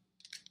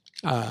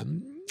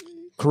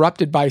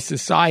corrupted by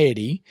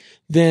society,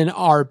 then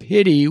our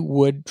pity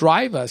would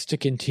drive us to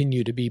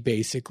continue to be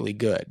basically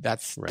good.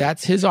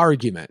 That's his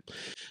argument.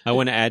 I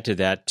want to add to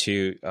that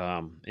too,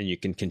 and you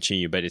can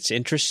continue, but it's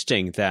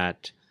interesting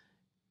that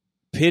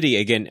pity,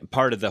 again,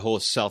 part of the whole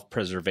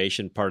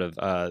self-preservation, part of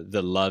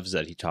the loves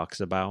that he talks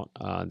about,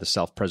 the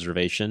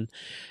self-preservation,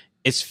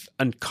 it's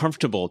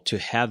uncomfortable to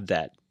have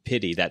that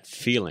pity, that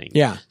feeling.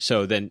 Yeah.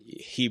 So then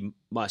he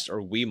must,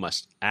 or we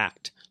must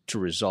act to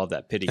resolve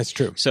that pity. That's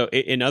true. So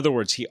in other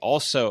words, he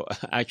also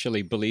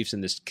actually believes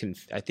in this,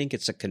 I think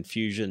it's a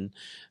Confucian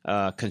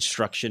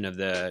construction of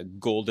the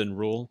golden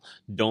rule: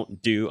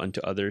 don't do unto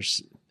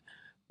others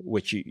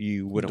which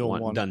you wouldn't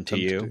want done to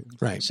you.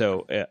 Right.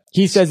 So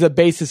he says the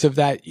basis of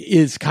that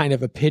is kind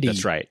of a pity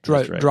that's right.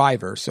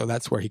 driver. So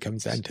that's where he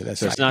comes into this.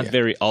 So it's not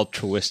very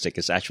altruistic.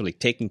 It's actually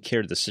taking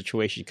care of the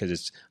situation because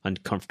it's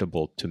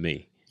uncomfortable to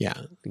me. Yeah.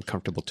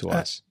 Uncomfortable to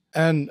us.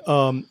 And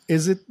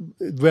is it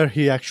where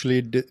he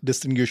actually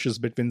distinguishes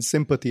between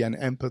sympathy and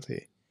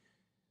empathy?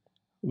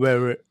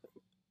 Where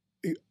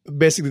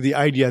basically the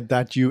idea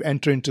that you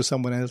enter into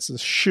someone else's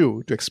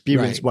shoe to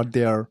experience what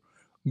they are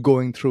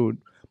going through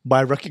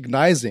by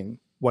recognizing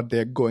what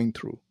they're going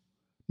through,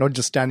 not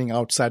just standing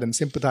outside and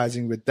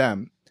sympathizing with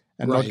them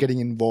and not getting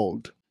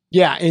involved.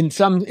 Yeah, in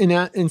some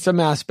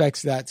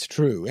aspects that's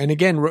true. And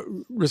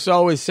again,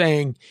 Rousseau is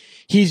saying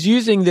he's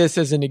using this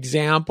as an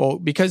example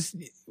because,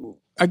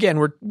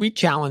 again, we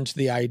challenge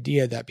the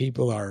idea that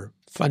people are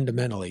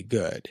fundamentally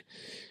good.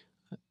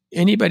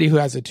 Anybody who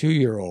has a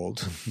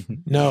 2-year-old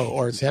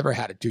or has ever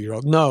had a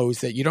 2-year-old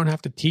knows that you don't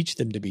have to teach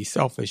them to be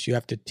selfish. You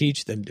have to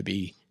teach them to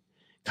be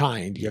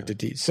kind. You have to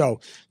teach. So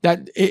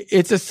that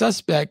it's a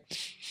suspect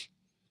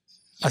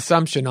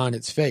assumption on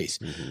its face.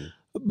 Mm-hmm.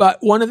 But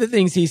one of the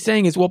things he's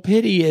saying is, well,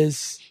 pity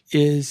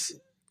is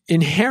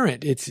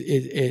inherent.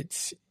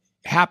 It's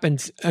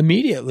happens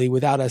immediately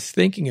without us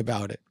thinking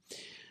about it.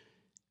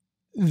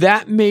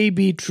 That may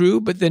be true,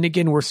 but then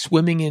again, we're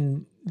swimming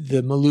in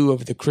the milieu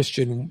of the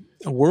Christian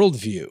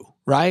worldview,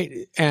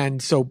 right?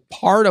 And so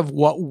part of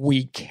what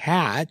we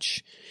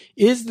catch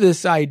is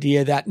this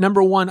idea that,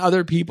 number one,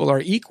 other people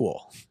are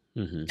equal.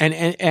 Mm-hmm.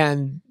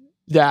 And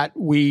that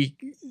we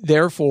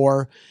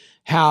therefore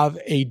have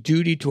a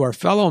duty to our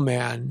fellow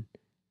man.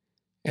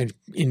 And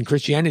in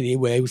Christianity,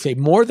 they would say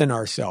more than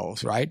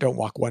ourselves, right? Don't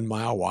walk 1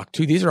 mile, walk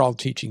 2. These are all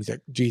teachings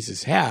that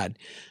Jesus had.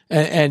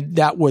 And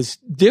that was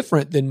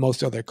different than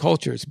most other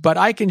cultures. But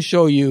I can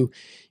show you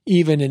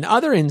even in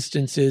other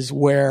instances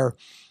where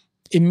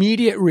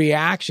immediate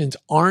reactions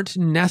aren't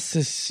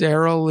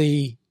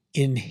necessarily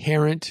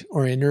inherent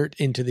or inert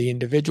into the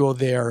individual.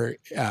 They're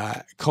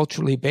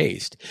culturally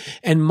based.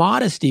 And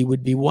modesty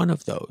would be one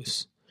of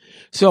those.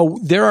 So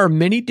there are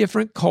many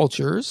different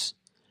cultures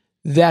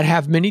that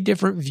have many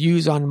different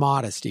views on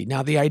modesty.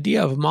 Now, the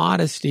idea of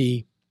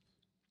modesty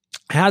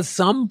has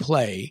some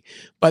play,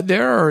 but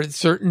there are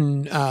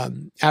certain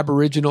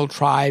Aboriginal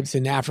tribes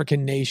and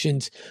African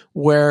nations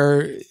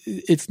where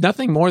it's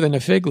nothing more than a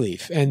fig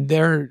leaf, and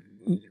their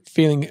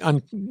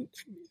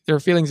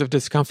feelings of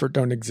discomfort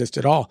don't exist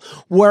at all.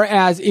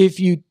 Whereas if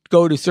you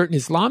go to certain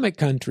Islamic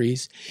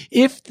countries,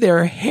 if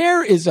their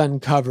hair is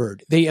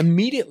uncovered, they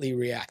immediately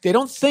react. They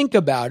don't think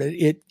about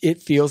it.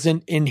 It feels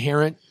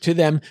inherent to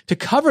them to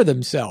cover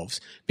themselves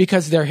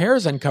because their hair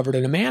is uncovered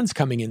and a man's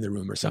coming in the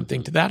room or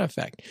something to that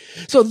effect.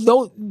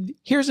 So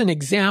here's an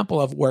example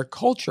of where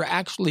culture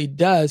actually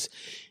does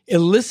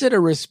elicit a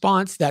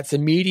response that's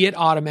immediate,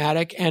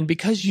 automatic, and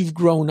because you've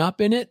grown up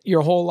in it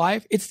your whole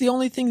life, it's the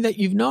only thing that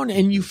you've known,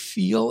 and you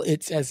feel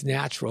it's as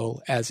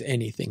natural as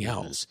anything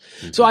else.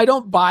 Mm-hmm. So I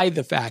don't buy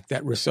the fact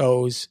that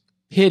Rousseau's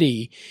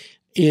pity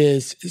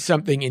is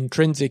something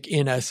intrinsic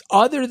in us,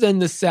 other than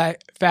the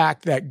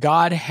fact that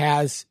God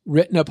has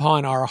written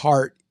upon our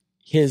heart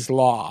his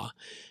law.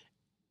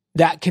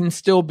 That can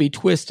still be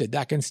twisted.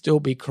 That can still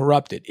be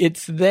corrupted.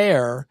 It's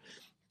there,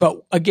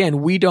 but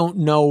again, we don't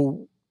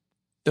know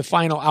the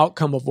final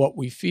outcome of what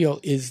we feel.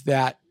 Is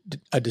that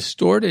a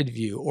distorted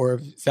view or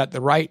is that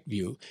the right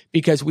view?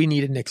 Because we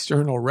need an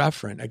external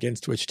referent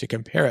against which to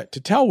compare it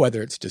to tell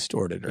whether it's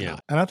distorted or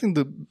not. And I think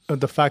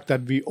the fact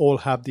that we all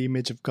have the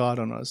image of God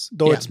on us,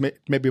 though it's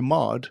maybe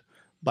marred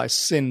by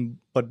sin,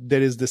 but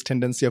there is this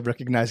tendency of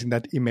recognizing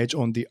that image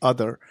on the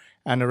other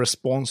and a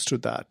response to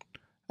that.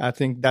 I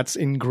think that's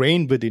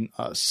ingrained within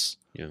us.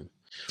 Yeah.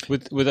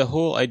 With the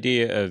whole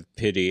idea of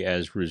pity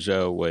as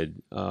Rousseau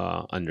would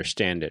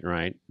understand it,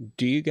 right?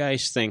 Do you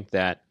guys think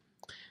that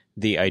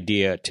the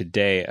idea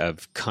today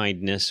of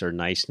kindness or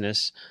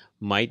niceness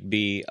might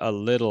be a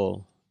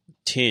little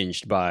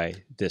tinged by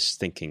this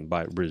thinking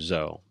by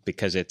Rousseau?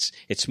 Because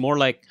it's more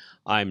like,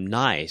 I'm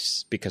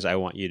nice because I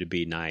want you to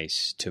be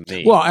nice to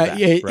me. Well,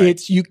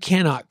 it's you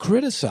cannot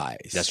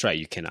criticize. That's right.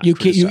 You cannot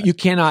criticize. You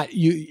cannot.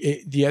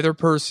 The other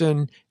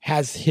person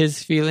has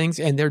his feelings,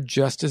 and they're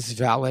just as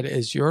valid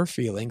as your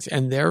feelings,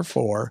 and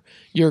therefore,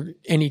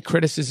 any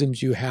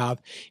criticisms you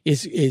have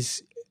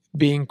is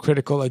being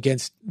critical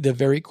against the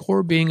very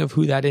core being of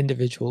who that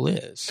individual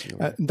is.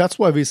 That's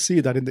why we see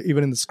that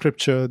even in the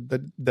scripture,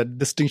 that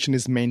distinction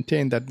is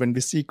maintained, that when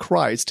we see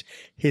Christ,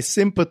 he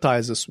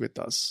sympathizes with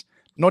us,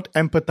 not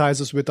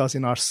empathizes with us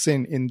in our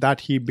sin, in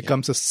that he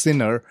becomes a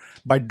sinner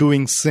by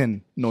doing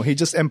sin. No, he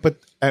just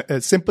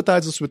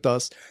sympathizes with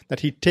us,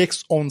 that he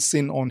takes on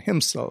sin on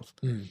himself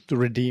to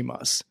redeem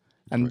us.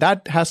 And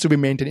that has to be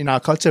maintained. In our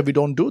culture, we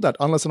don't do that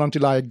unless and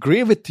until I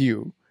agree with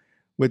you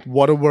with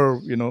whatever,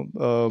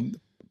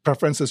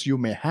 preferences you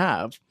may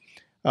have.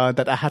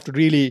 that I have to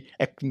really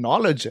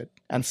acknowledge it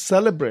and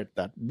celebrate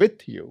that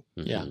with you.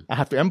 Yeah. I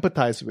have to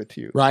empathize with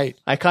you. Right.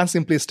 I can't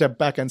simply step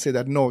back and say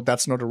that, no,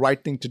 that's not the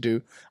right thing to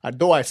do.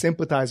 Though I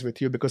sympathize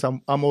with you because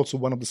I'm also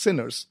one of the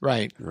sinners.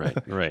 Right.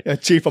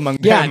 Chief among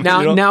Yeah.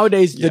 them.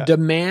 Nowadays, the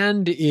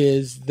demand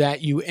is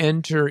that you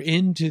enter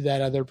into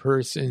that other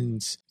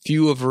person's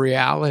view of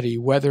reality,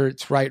 whether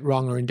it's right,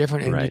 wrong, or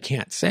indifferent, and you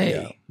can't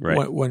say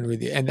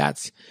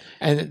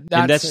and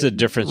that's the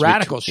difference.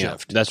 Radical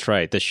shift. That's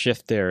right. The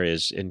shift there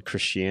is in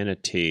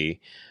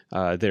Christianity.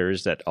 There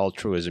is that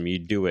altruism. You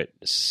do it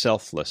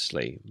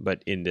selflessly,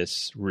 but in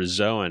this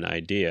Rousseauan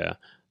idea,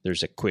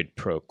 there's a quid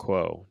pro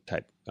quo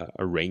type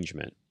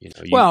arrangement.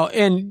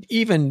 And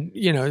even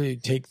you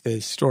take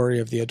the story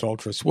of the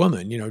adulterous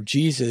woman.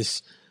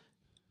 Jesus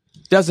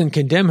doesn't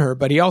condemn her,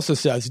 but he also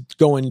says,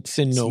 "Go and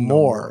sin no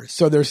more."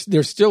 So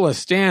there's still a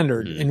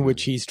standard in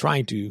which he's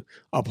trying to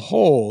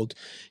uphold.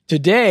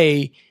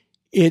 Today,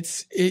 they're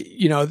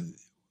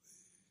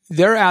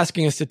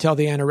asking us to tell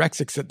the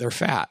anorexics that they're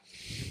fat.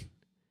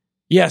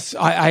 Yes,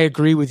 I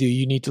agree with you.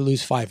 You need to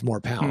lose 5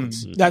 more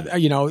pounds. That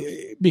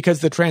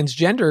because the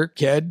transgender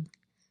kid,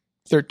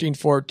 13,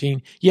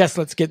 14, yes,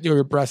 let's get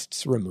your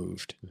breasts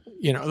removed.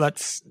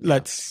 Let's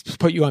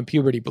put you on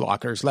puberty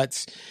blockers.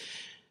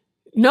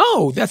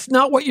 No, that's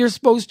not what you're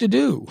supposed to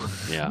do.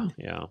 Yeah.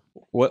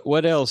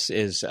 What else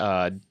is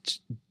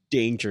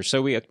danger?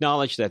 So we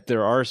acknowledge that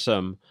there are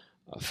some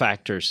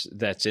factors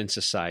that's in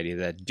society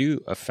that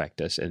do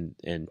affect us and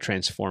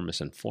transform us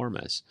and form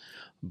us.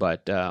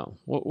 But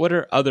what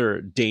are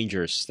other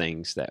dangerous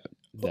things that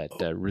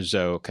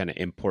Rousseau kind of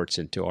imports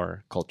into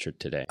our culture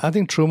today? I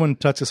think Truman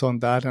touches on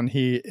that, and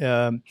he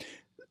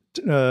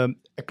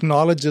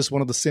acknowledges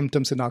one of the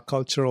symptoms in our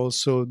culture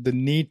also, the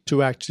need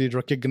to actually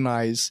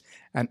recognize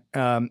and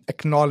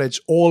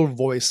acknowledge all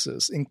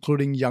voices,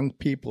 including young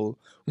people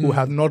who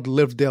have not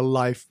lived their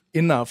life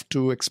enough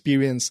to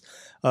experience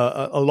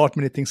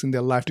many things in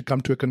their life, to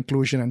come to a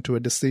conclusion and to a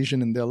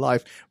decision in their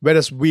life.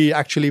 Whereas we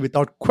actually,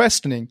 without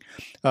questioning,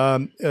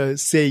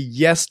 say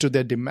yes to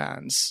their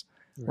demands,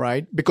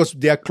 right? Because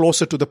they are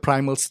closer to the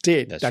primal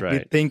state we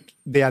think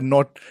they are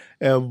not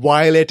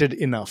violated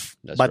enough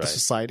by the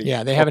society.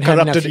 Yeah, they haven't had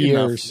enough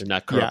years. They're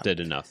not corrupted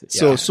enough.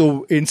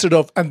 So instead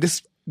of, and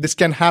this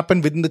can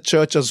happen within the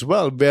church as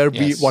well, where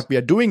what we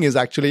are doing is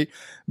actually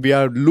we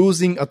are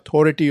losing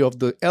authority of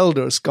the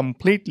elders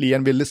completely,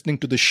 and we're listening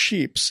to the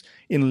sheeps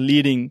in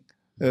leading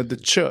the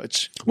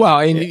church. Well,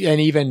 and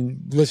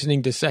even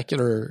listening to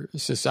secular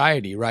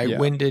society, right?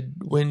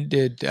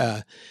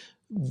 Yeah.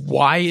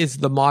 Why is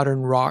the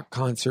modern rock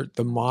concert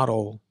the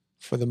model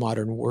for the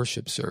modern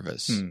worship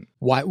service?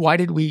 Why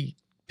did we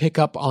pick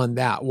up on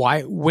that?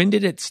 When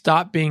did it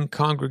stop being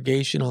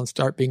congregational and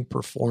start being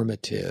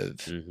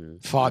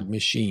performative? Fog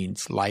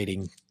machines,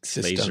 lighting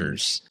systems.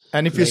 Lasers.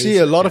 And if you see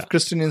a lot of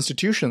Christian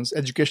institutions,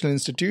 educational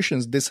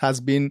institutions, this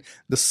has been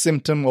the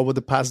symptom over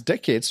the past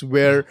decades,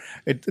 where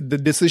the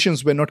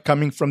decisions were not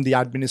coming from the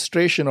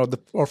administration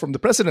or from the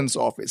president's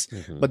office,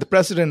 but the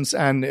presidents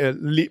and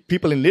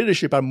people in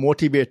leadership are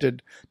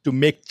motivated to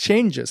make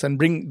changes and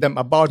bring them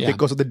about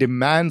because of the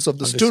demands of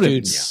the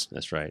students. Yeah,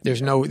 that's right.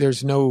 There's no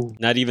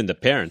not even the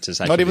parents.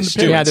 It's actually not even the the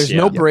parents. Yeah, there's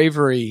no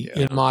bravery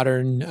in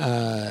modern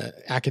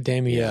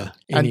academia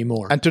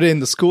anymore. And today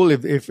in the school,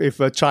 if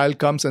a child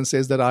comes and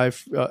says that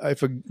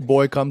if a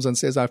boy comes and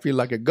says, I feel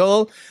like a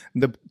girl,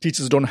 the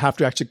teachers don't have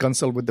to actually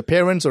consult with the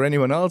parents or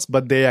anyone else,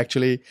 but they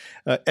actually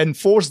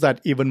enforce that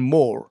even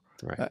more,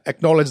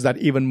 acknowledge that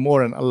even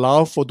more, and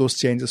allow for those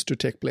changes to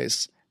take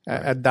place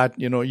at that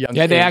young age.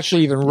 Yeah, they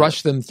actually even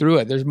rush them through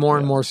it. There's more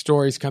and more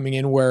stories coming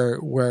in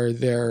where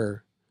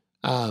they're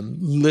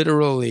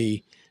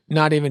literally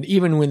not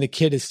even when the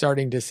kid is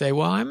starting to say,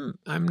 well,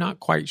 I'm not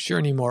quite sure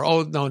anymore.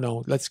 Oh,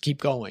 no, let's keep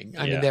going.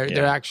 I mean,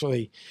 they're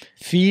actually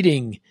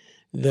feeding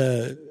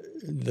the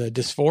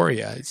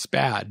dysphoria. It's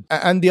bad.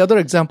 And the other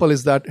example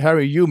is that,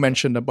 Harry, you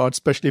mentioned about,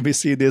 especially we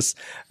see this,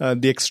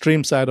 the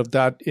extreme side of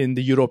that in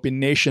the European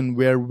nation,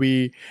 where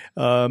we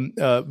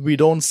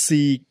don't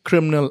see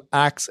criminal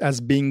acts as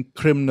being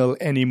criminal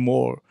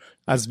anymore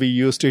as we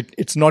used to.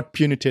 It's not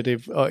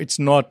punitive. It's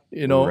not,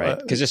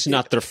 because it's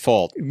not their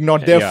fault.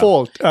 Not their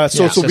fault.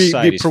 So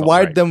we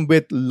provide them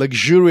with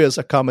luxurious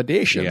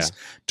accommodations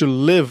to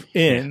live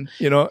in,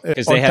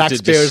 because on they have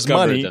taxpayers' to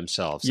discover money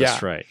themselves.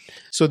 That's right.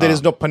 So there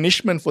is no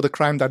punishment for the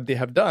crime that they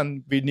have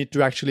done. We need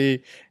to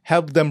actually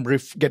help them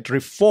get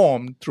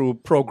reformed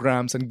through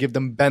programs and give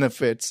them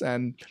benefits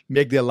and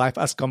make their life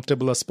as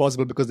comfortable as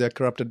possible, because they are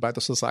corrupted by the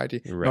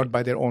society, not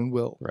by their own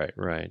will.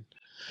 Right.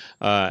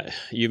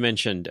 You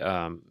mentioned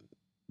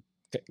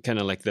kind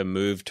of like the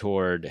move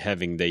toward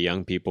having the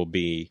young people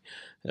be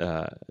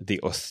the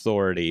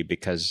authority,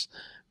 because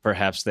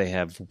perhaps they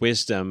have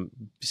wisdom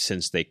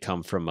since they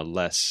come from a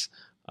less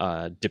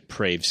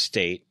depraved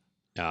state.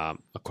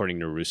 According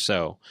to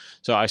Rousseau.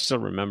 So I still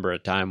remember a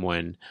time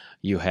when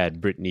you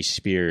had Britney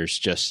Spears,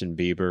 Justin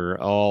Bieber,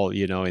 all,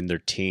 in their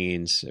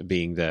teens,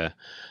 being the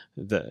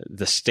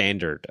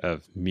standard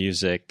of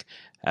music.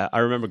 I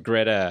remember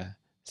Greta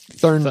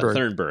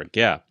Thunberg.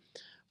 Yeah.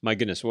 My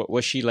goodness, what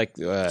was she like?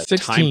 16.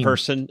 Time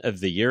person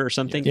of the year or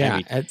something? Yeah, I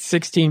mean, at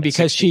 16,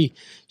 because 16.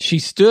 she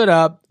stood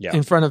up Yeah.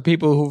 in front of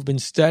people who've been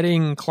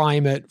studying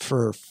climate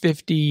for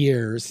 50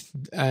 years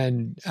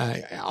and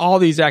all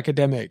these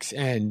academics,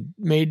 and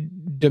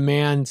made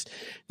demands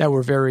that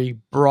were very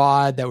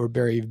broad, that were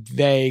very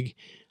vague,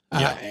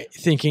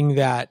 thinking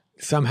that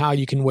somehow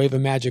you can wave a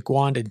magic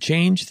wand and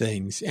change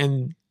things.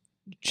 And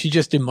she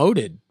just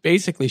emoted.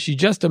 Basically, she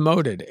just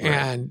emoted. Right.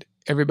 And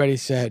everybody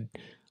said,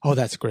 "Oh,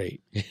 that's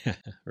great."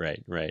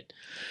 Right.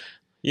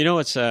 You know,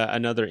 it's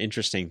another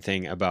interesting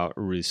thing about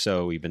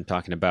Rousseau. We've been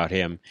talking about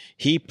him.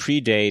 He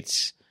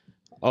predates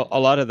a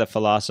lot of the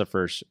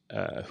philosophers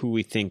who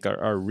we think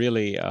are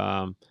really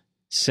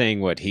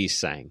saying what he's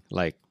saying,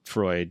 like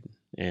Freud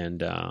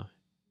and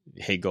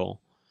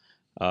Hegel.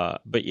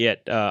 But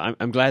yet,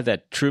 I'm glad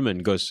that Truman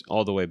goes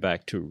all the way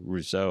back to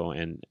Rousseau,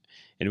 and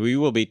we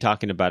will be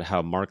talking about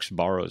how Marx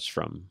borrows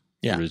from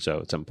Rousseau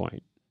at some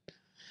point.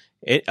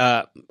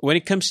 When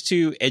it comes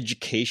to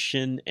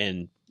education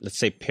and, let's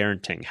say,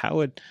 parenting, how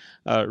would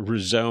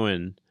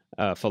Rousseauan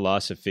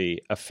philosophy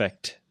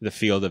affect the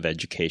field of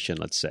education,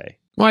 let's say?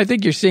 Well, I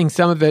think you're seeing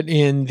some of it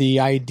in the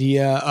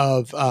idea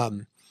of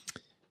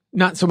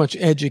not so much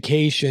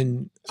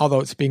education, although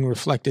it's being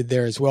reflected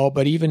there as well,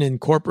 but even in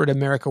corporate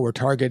America, where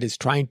Target is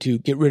trying to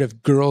get rid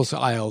of girls'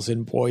 aisles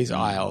and boys'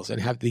 aisles and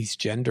have these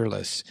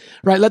genderless,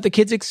 right? Let the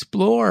kids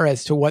explore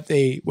as to what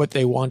they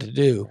want to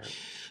do.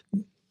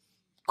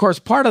 Of course,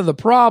 part of the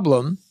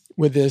problem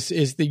with this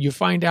is that you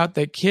find out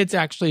that kids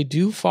actually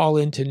do fall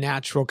into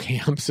natural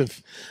camps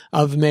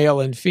of male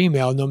and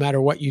female, no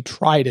matter what you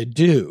try to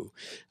do.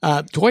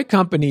 Toy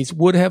companies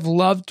would have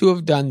loved to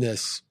have done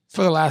this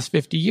for the last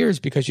 50 years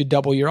because you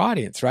double your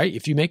audience, right?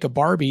 If you make a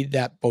Barbie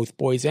that both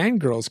boys and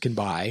girls can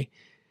buy,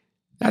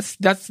 that's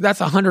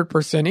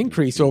 100%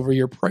 increase over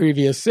your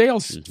previous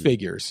sales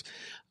figures.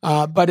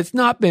 But it's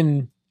not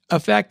been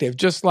effective.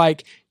 Just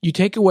like you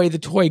take away the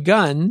toy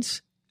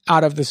guns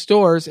out of the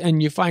stores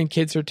and you find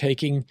kids are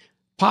taking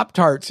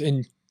Pop-Tarts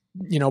and,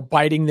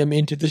 biting them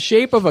into the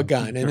shape of a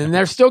gun. And then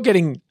they're still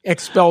getting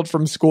expelled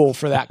from school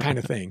for that kind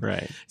of thing.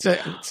 Right. So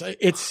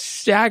it's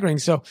staggering.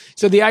 So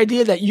the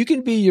idea that you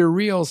can be your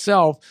real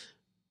self,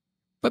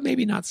 but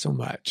maybe not so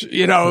much,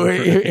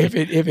 if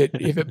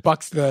it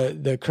bucks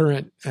the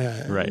current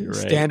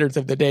standards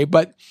of the day.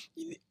 But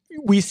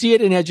we see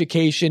it in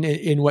education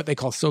in what they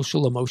call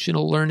social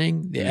emotional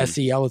learning. The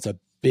SEL is a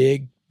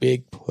big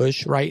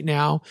push right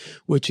now,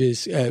 which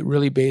is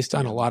really based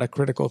on a lot of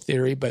critical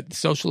theory. But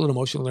social and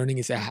emotional learning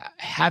is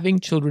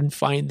having children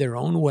find their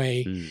own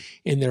way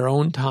in their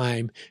own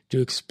time to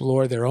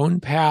explore their own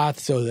path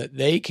so that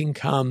they can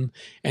come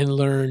and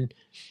learn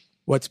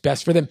what's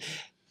best for them.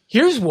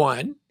 Here's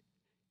one.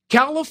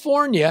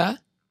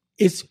 California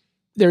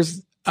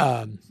there's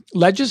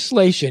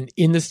legislation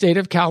in the state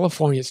of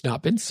California. It's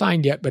not been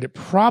signed yet, but it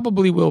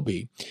probably will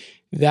be,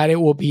 that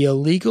it will be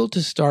illegal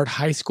to start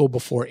high school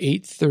before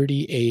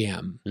 8:30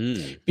 a.m.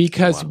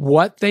 Because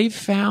what they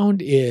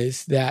found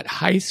is that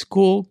high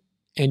school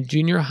and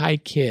junior high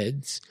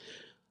kids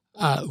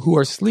who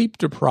are sleep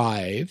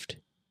deprived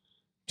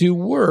do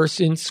worse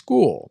in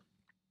school.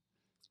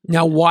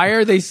 Now, why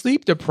are they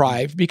sleep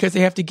deprived? Because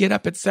they have to get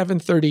up at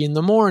 7:30 in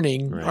the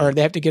morning, or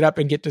they have to get up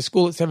and get to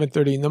school at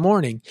 7:30 in the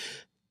morning.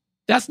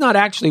 That's not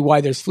actually why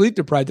they're sleep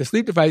deprived. They're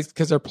sleep deprived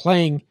because they're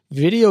playing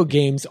video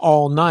games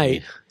all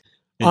night.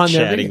 And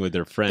chatting with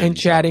their friends. And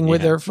chatting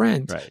with their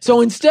friends. Right.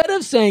 So instead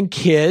of saying,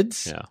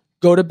 kids,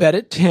 go to bed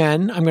at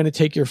 10, I'm going to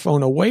take your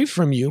phone away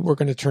from you. We're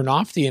going to turn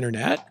off the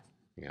internet,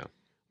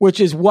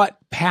 which is what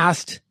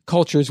past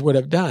cultures would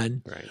have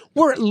done. Right.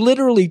 We're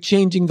literally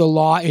changing the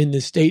law in the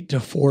state to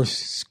force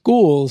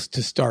schools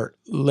to start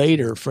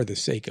later for the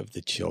sake of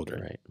the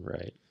children.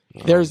 Right.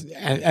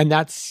 And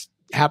that's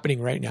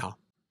happening right now.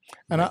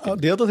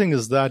 And the other thing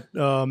is that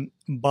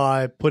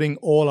by putting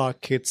all our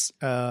kids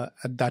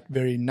at that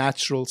very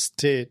natural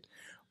state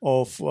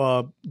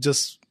of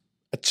just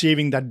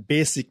achieving that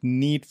basic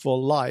need for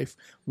life,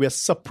 we are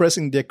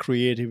suppressing their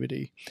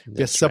creativity.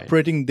 We are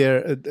separating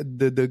their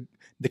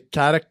the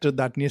character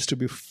that needs to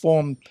be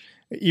formed,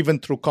 even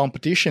through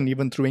competition,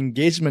 even through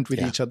engagement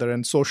with each other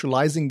and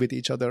socializing with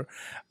each other.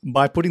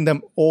 By putting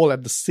them all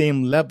at the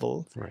same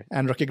level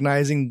and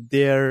recognizing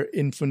their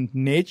infant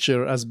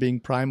nature as being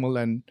primal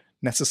and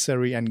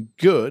necessary and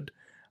good,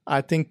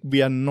 I think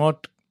we are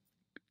not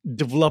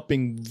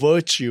developing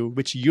virtue,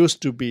 which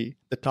used to be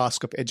the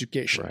task of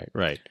education.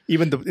 Right.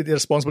 Even the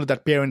responsibility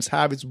that parents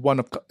have is one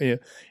of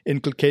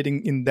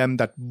inculcating in them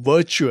that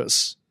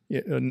virtuousness,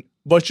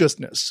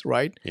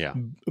 right? Yeah.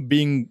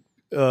 Being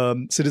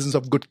citizens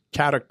of good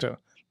character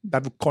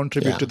that would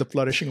contribute to the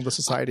flourishing of the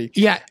society.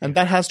 Yeah. And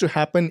that has to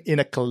happen in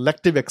a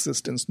collective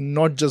existence,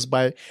 not just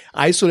by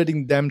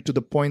isolating them to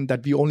the point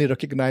that we only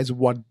recognize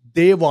what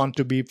they want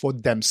to be for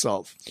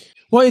themselves.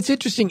 Well, it's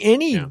interesting.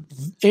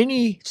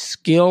 Any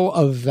skill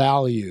of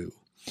value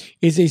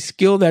is a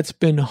skill that's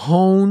been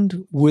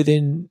honed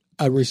within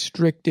a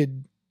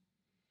restricted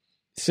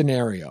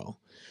scenario.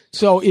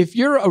 So if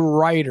you're a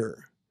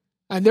writer,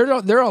 and there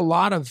are a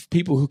lot of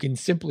people who can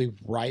simply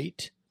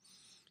write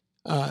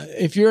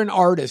If you're an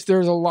artist,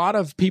 there's a lot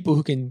of people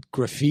who can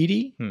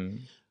graffiti,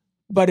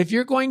 but if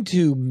you're going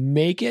to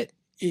make it,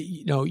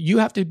 you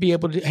have to be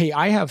able to, hey,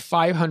 I have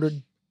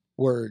 500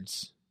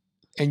 words,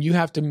 and you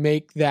have to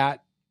make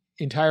that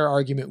entire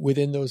argument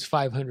within those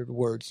 500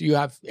 words. You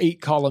have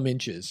 8 column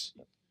inches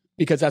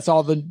because that's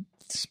all the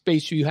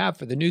space you have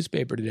for the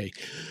newspaper today.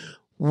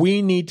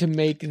 We need to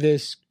make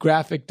this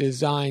graphic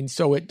design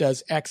so it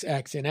does X,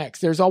 X, and X.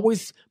 There's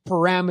always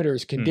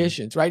parameters,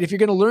 conditions, right? If you're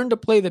going to learn to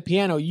play the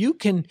piano, you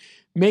can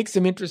make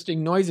some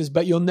interesting noises,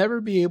 but you'll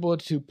never be able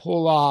to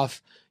pull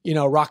off,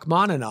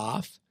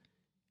 Rachmaninoff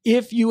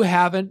if you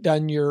haven't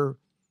done your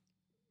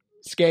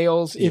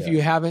scales, if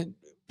you haven't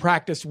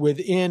practiced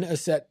within a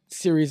set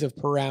series of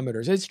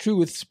parameters. It's true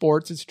with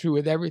sports. It's true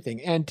with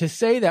everything. And to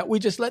say that we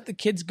just let the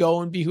kids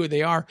go and be who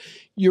they are,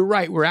 you're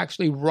right. We're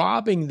actually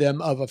robbing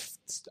them of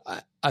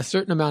a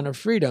certain amount of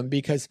freedom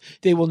because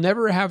they will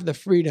never have the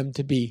freedom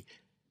to be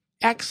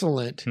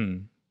excellent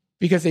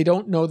because they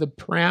don't know the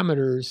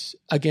parameters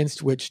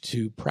against which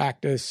to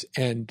practice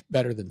and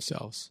better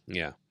themselves.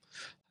 Yeah.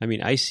 I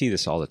mean, I see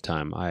this all the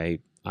time.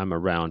 I'm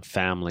around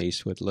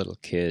families with little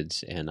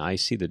kids, and I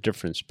see the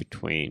difference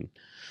between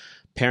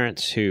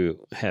parents who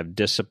have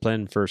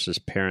discipline versus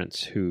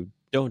parents who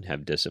don't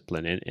have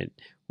discipline. And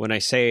when I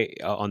say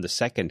on the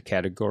second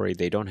category,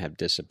 they don't have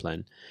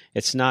discipline,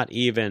 it's not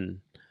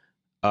even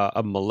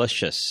a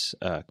malicious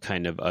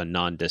kind of a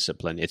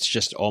non-discipline. It's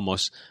just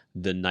almost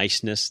the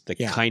niceness, the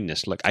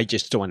kindness. Look, I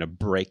just don't want to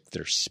break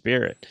their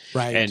spirit.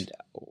 Right. And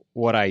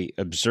what I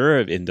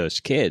observe in those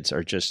kids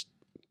are just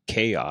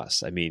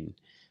chaos. I mean,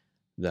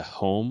 the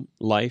home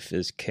life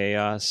is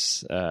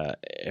chaos.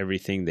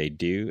 Everything they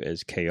do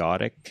is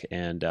chaotic,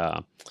 and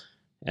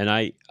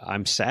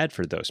I'm sad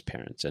for those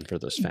parents and for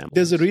those families.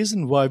 There's a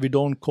reason why we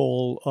don't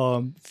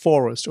call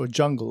forests or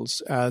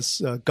jungles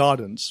as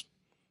gardens,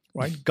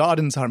 right?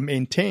 Gardens are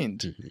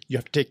maintained. You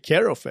have to take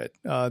care of it.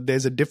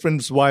 There's a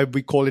difference why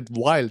we call it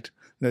wild.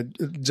 The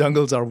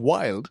jungles are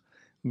wild,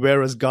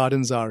 whereas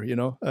gardens are,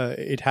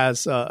 it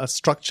has a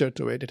structure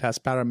to it. It has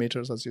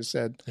parameters, as you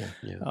said,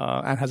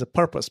 and has a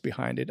purpose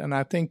behind it. And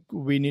I think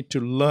we need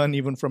to learn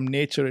even from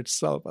nature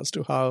itself as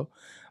to how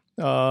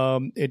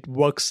it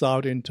works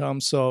out in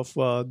terms of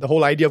the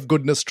whole idea of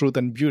goodness, truth,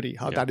 and beauty,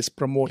 how that is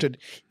promoted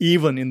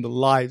even in the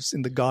lives,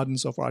 in the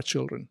gardens of our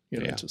children.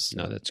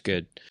 No, that's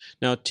good.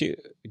 Now, to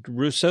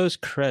Rousseau's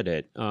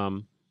credit,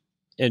 and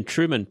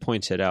Truman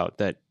points it out,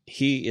 that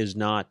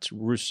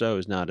Rousseau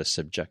is not a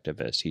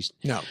subjectivist.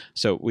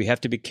 So we have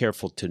to be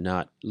careful to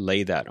not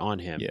lay that on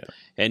him. Yeah.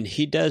 And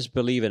he does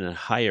believe in a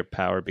higher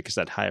power because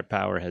that higher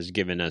power has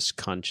given us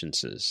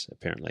consciences,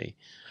 apparently.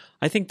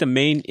 I think the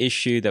main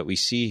issue that we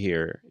see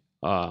here,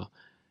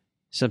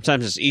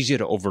 sometimes it's easy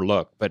to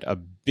overlook, but a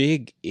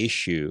big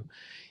issue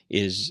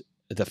is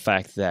the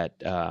fact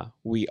that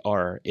we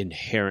are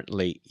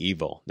inherently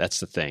evil.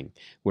 That's the thing.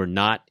 We're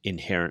not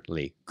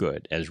inherently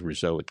good, as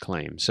Rousseau would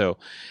claim. So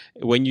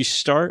when you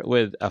start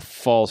with a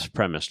false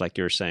premise, like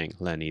you're saying,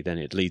 Lenny, then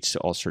it leads to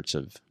all sorts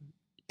of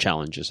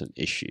challenges and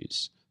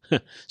issues.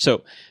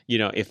 So,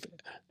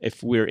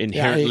 if we're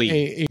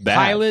inherently a bad,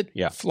 pilot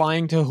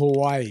flying to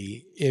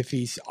Hawaii, if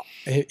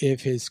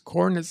his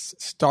coordinates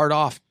start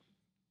off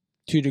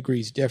 2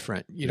 degrees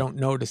different, you don't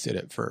notice it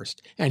at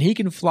first. And he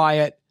can fly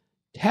it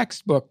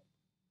textbook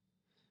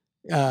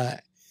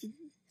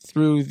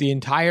through the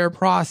entire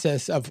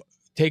process of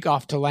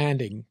takeoff to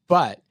landing.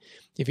 But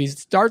if he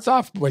starts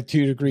off with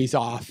 2 degrees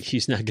off,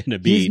 he's not going to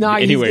be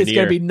anywhere near. It's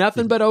going to be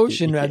nothing but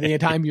ocean by the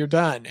time you're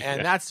done.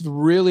 And that's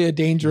really a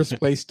dangerous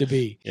place to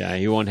be. Yeah,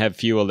 he won't have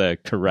fuel to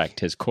correct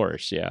his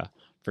course. Yeah,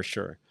 for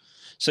sure.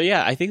 So,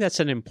 I think that's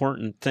an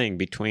important thing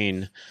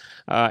between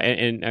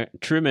and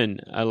Truman.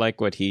 I like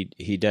what he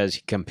does.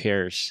 He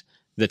compares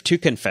the 2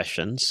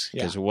 confessions,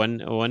 because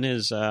one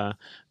is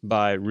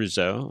by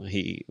Rousseau.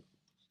 He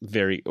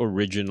very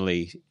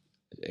originally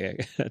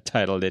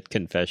titled it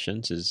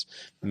Confessions, his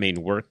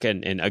main work,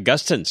 and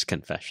Augustine's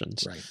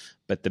Confessions. Right.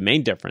 But the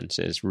main difference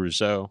is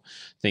Rousseau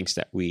thinks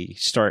that we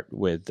start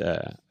with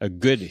a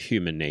good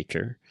human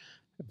nature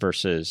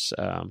versus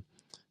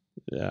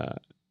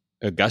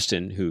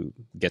Augustine, who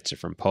gets it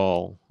from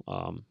Paul,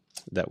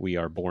 that we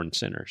are born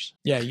sinners.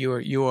 Yeah,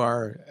 you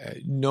are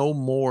no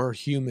more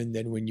human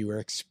than when you are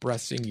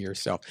expressing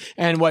yourself.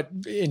 And what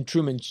in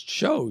Truman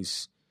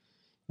shows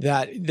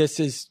that this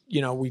is,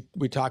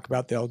 we talk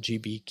about the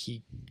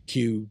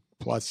LGBTQ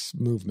plus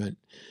movement.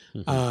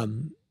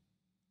 Mm-hmm.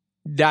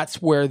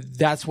 That's where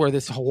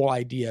this whole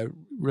idea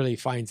really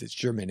finds its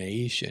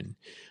germination.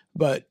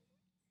 But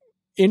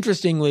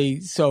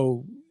interestingly,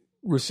 so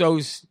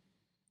Rousseau's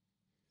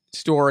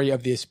story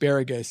of the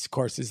asparagus, of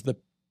course, is the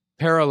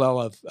parallel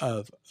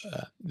of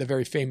the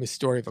very famous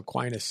story of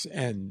Aquinas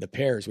and the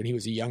pears. When he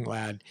was a young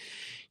lad,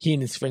 he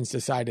and his friends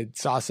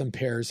saw some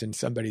pears in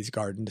somebody's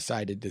garden,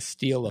 decided to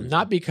steal them,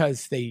 not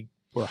because they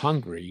were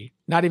hungry,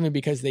 not even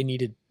because they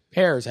needed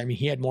pears. I mean,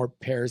 he had more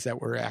pears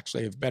that were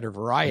actually of better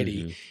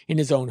variety in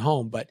his own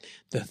home, but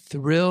the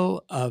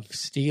thrill of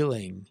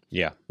stealing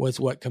was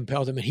what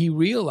compelled him. And he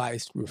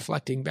realized,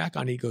 reflecting back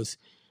on it, he goes,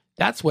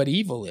 That's what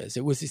evil is.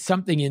 It was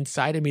something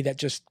inside of me that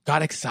just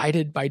got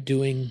excited by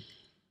doing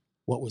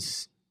what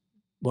was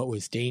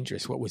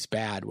dangerous, what was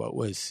bad, what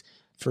was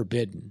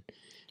forbidden.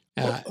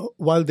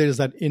 While there's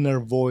that inner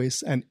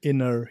voice and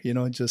inner,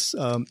 just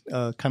kind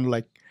of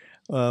like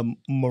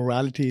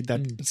morality,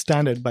 that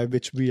standard by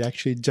which we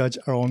actually judge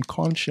our own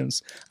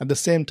conscience. At the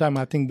same time,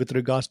 I think with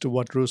regards to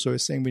what Rousseau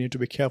is saying, we need to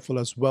be careful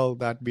as well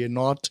that we are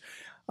not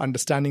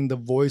understanding the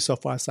voice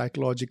of our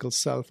psychological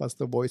self as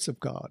the voice of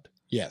God.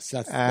 Yes,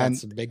 that's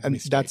a big and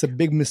mistake. that's a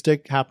big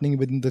mistake happening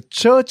within the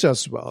church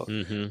as well.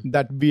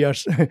 That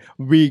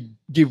we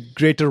give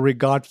greater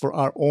regard for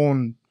our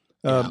own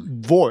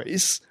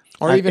voice,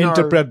 or and even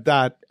interpret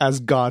that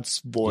as God's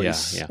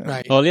voice. Yeah.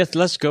 Right. Well,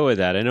 let's go with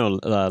that. I know,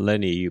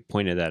 Lenny, you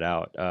pointed that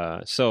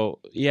out. So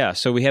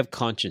we have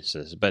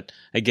consciences, but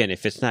again,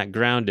 if it's not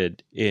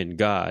grounded in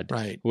God,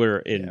 right, we're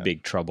in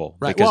big trouble.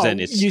 Right. Because well,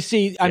 then it's, you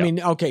see, I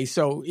mean, okay,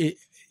 so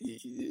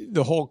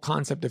the whole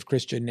concept of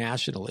Christian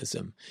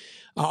nationalism,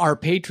 our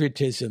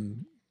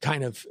patriotism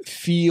kind of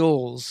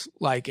feels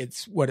like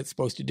it's what it's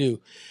supposed to do.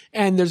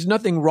 And there's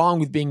nothing wrong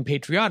with being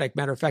patriotic.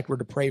 Matter of fact, we're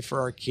to pray for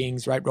our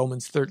kings, right?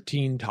 Romans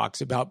 13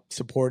 talks about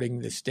supporting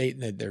the state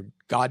and that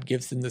God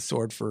gives them the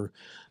sword for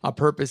a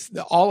purpose.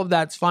 All of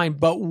that's fine.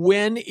 But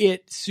when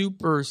it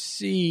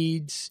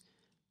supersedes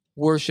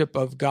worship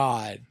of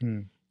God,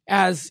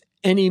 as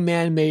any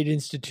man-made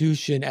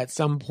institution at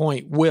some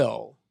point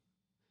will,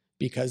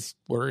 because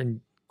we're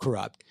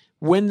corrupt,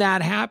 when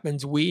that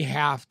happens, we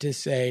have to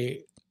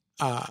say,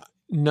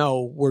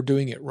 no, we're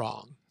doing it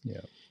wrong.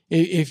 Yeah.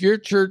 If your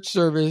church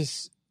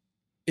service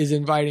is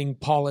inviting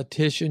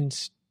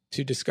politicians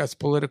to discuss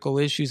political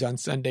issues on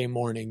Sunday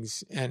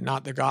mornings and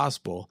not the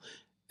gospel,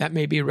 that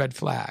may be a red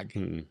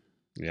flag.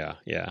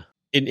 Yeah.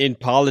 In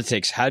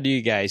politics, how do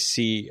you guys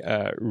see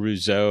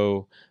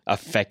Rousseau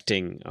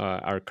affecting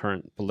our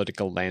current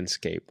political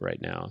landscape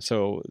right now?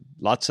 So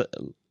lots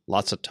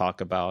of talk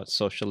about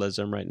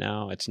socialism right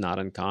now. It's not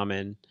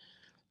uncommon.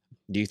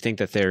 Do you think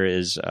that there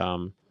is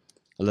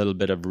a little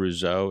bit of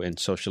Rousseau in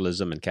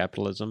socialism and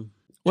capitalism?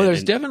 Well,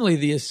 there's definitely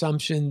the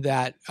assumption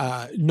that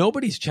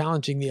nobody's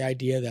challenging the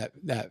idea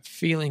that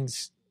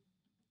feelings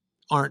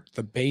aren't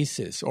the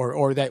basis,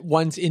 or that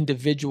one's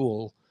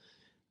individual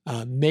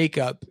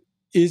makeup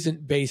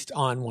isn't based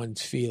on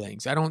one's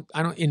feelings. I don't.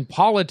 In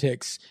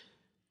politics,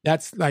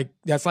 that's like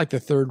the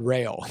third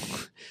rail.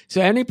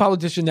 So any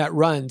politician that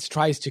runs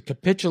tries to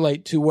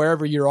capitulate to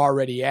wherever you're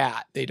already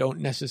at. They don't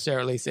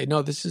necessarily say,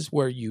 no, this is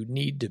where you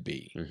need to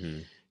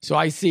be. So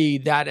I see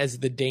that as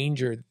the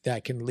danger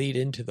that can lead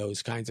into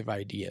those kinds of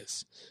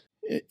ideas.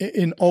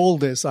 In all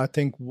this, I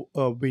think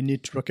we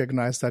need to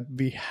recognize that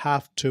we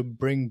have to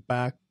bring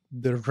back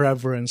the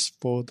reverence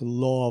for the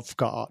law of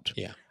God.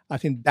 Yeah. I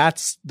think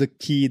that's the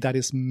key that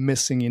is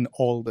missing in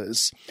all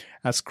this.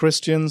 As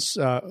Christians,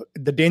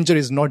 the danger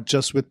is not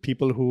just with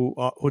people who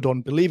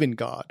don't believe in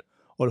God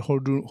or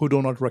who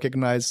do not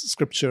recognize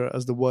Scripture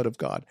as the Word of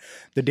God.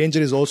 The danger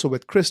is also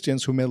with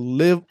Christians who may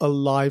live a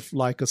life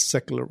like a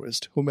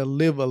secularist, who may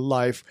live a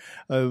life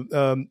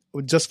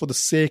just for the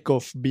sake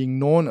of being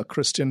known a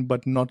Christian,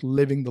 but not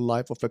living the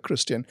life of a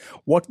Christian.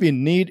 What we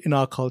need in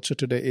our culture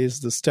today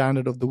is the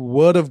standard of the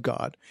Word of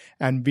God,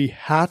 and we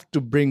have to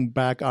bring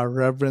back our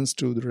reverence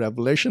to the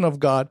revelation of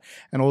God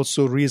and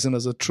also reason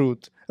as a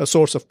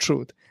source of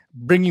truth,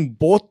 bringing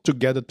both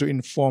together to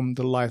inform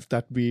the life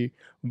that we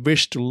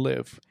wish to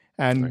live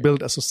and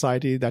build a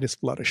society that is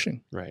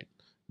flourishing. Right.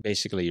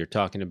 Basically, you're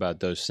talking about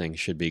those things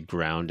should be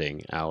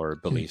grounding our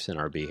beliefs and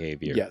our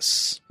behavior.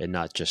 Yes. And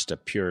not just a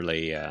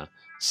purely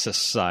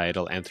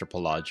societal,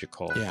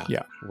 anthropological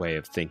way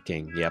of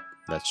thinking. Yep,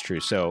 that's true.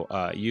 So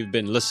you've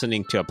been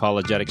listening to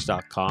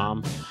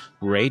apologetics.com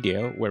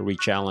radio, where we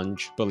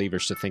challenge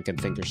believers to think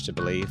and thinkers to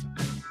believe.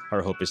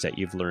 Our hope is that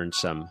you've learned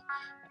some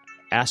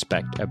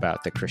aspect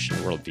about the Christian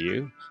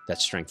worldview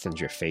that strengthens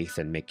your faith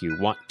and make you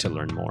want to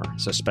learn more.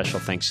 So special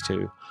thanks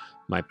to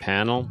my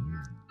panel,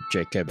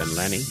 Jacob and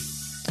Lenny,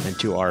 and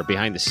to our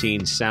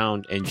behind-the-scenes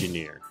sound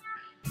engineer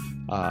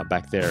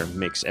back there,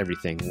 makes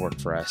everything work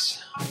for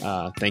us.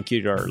 Thank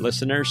you to our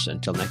listeners.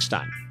 Until next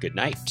time, good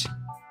night.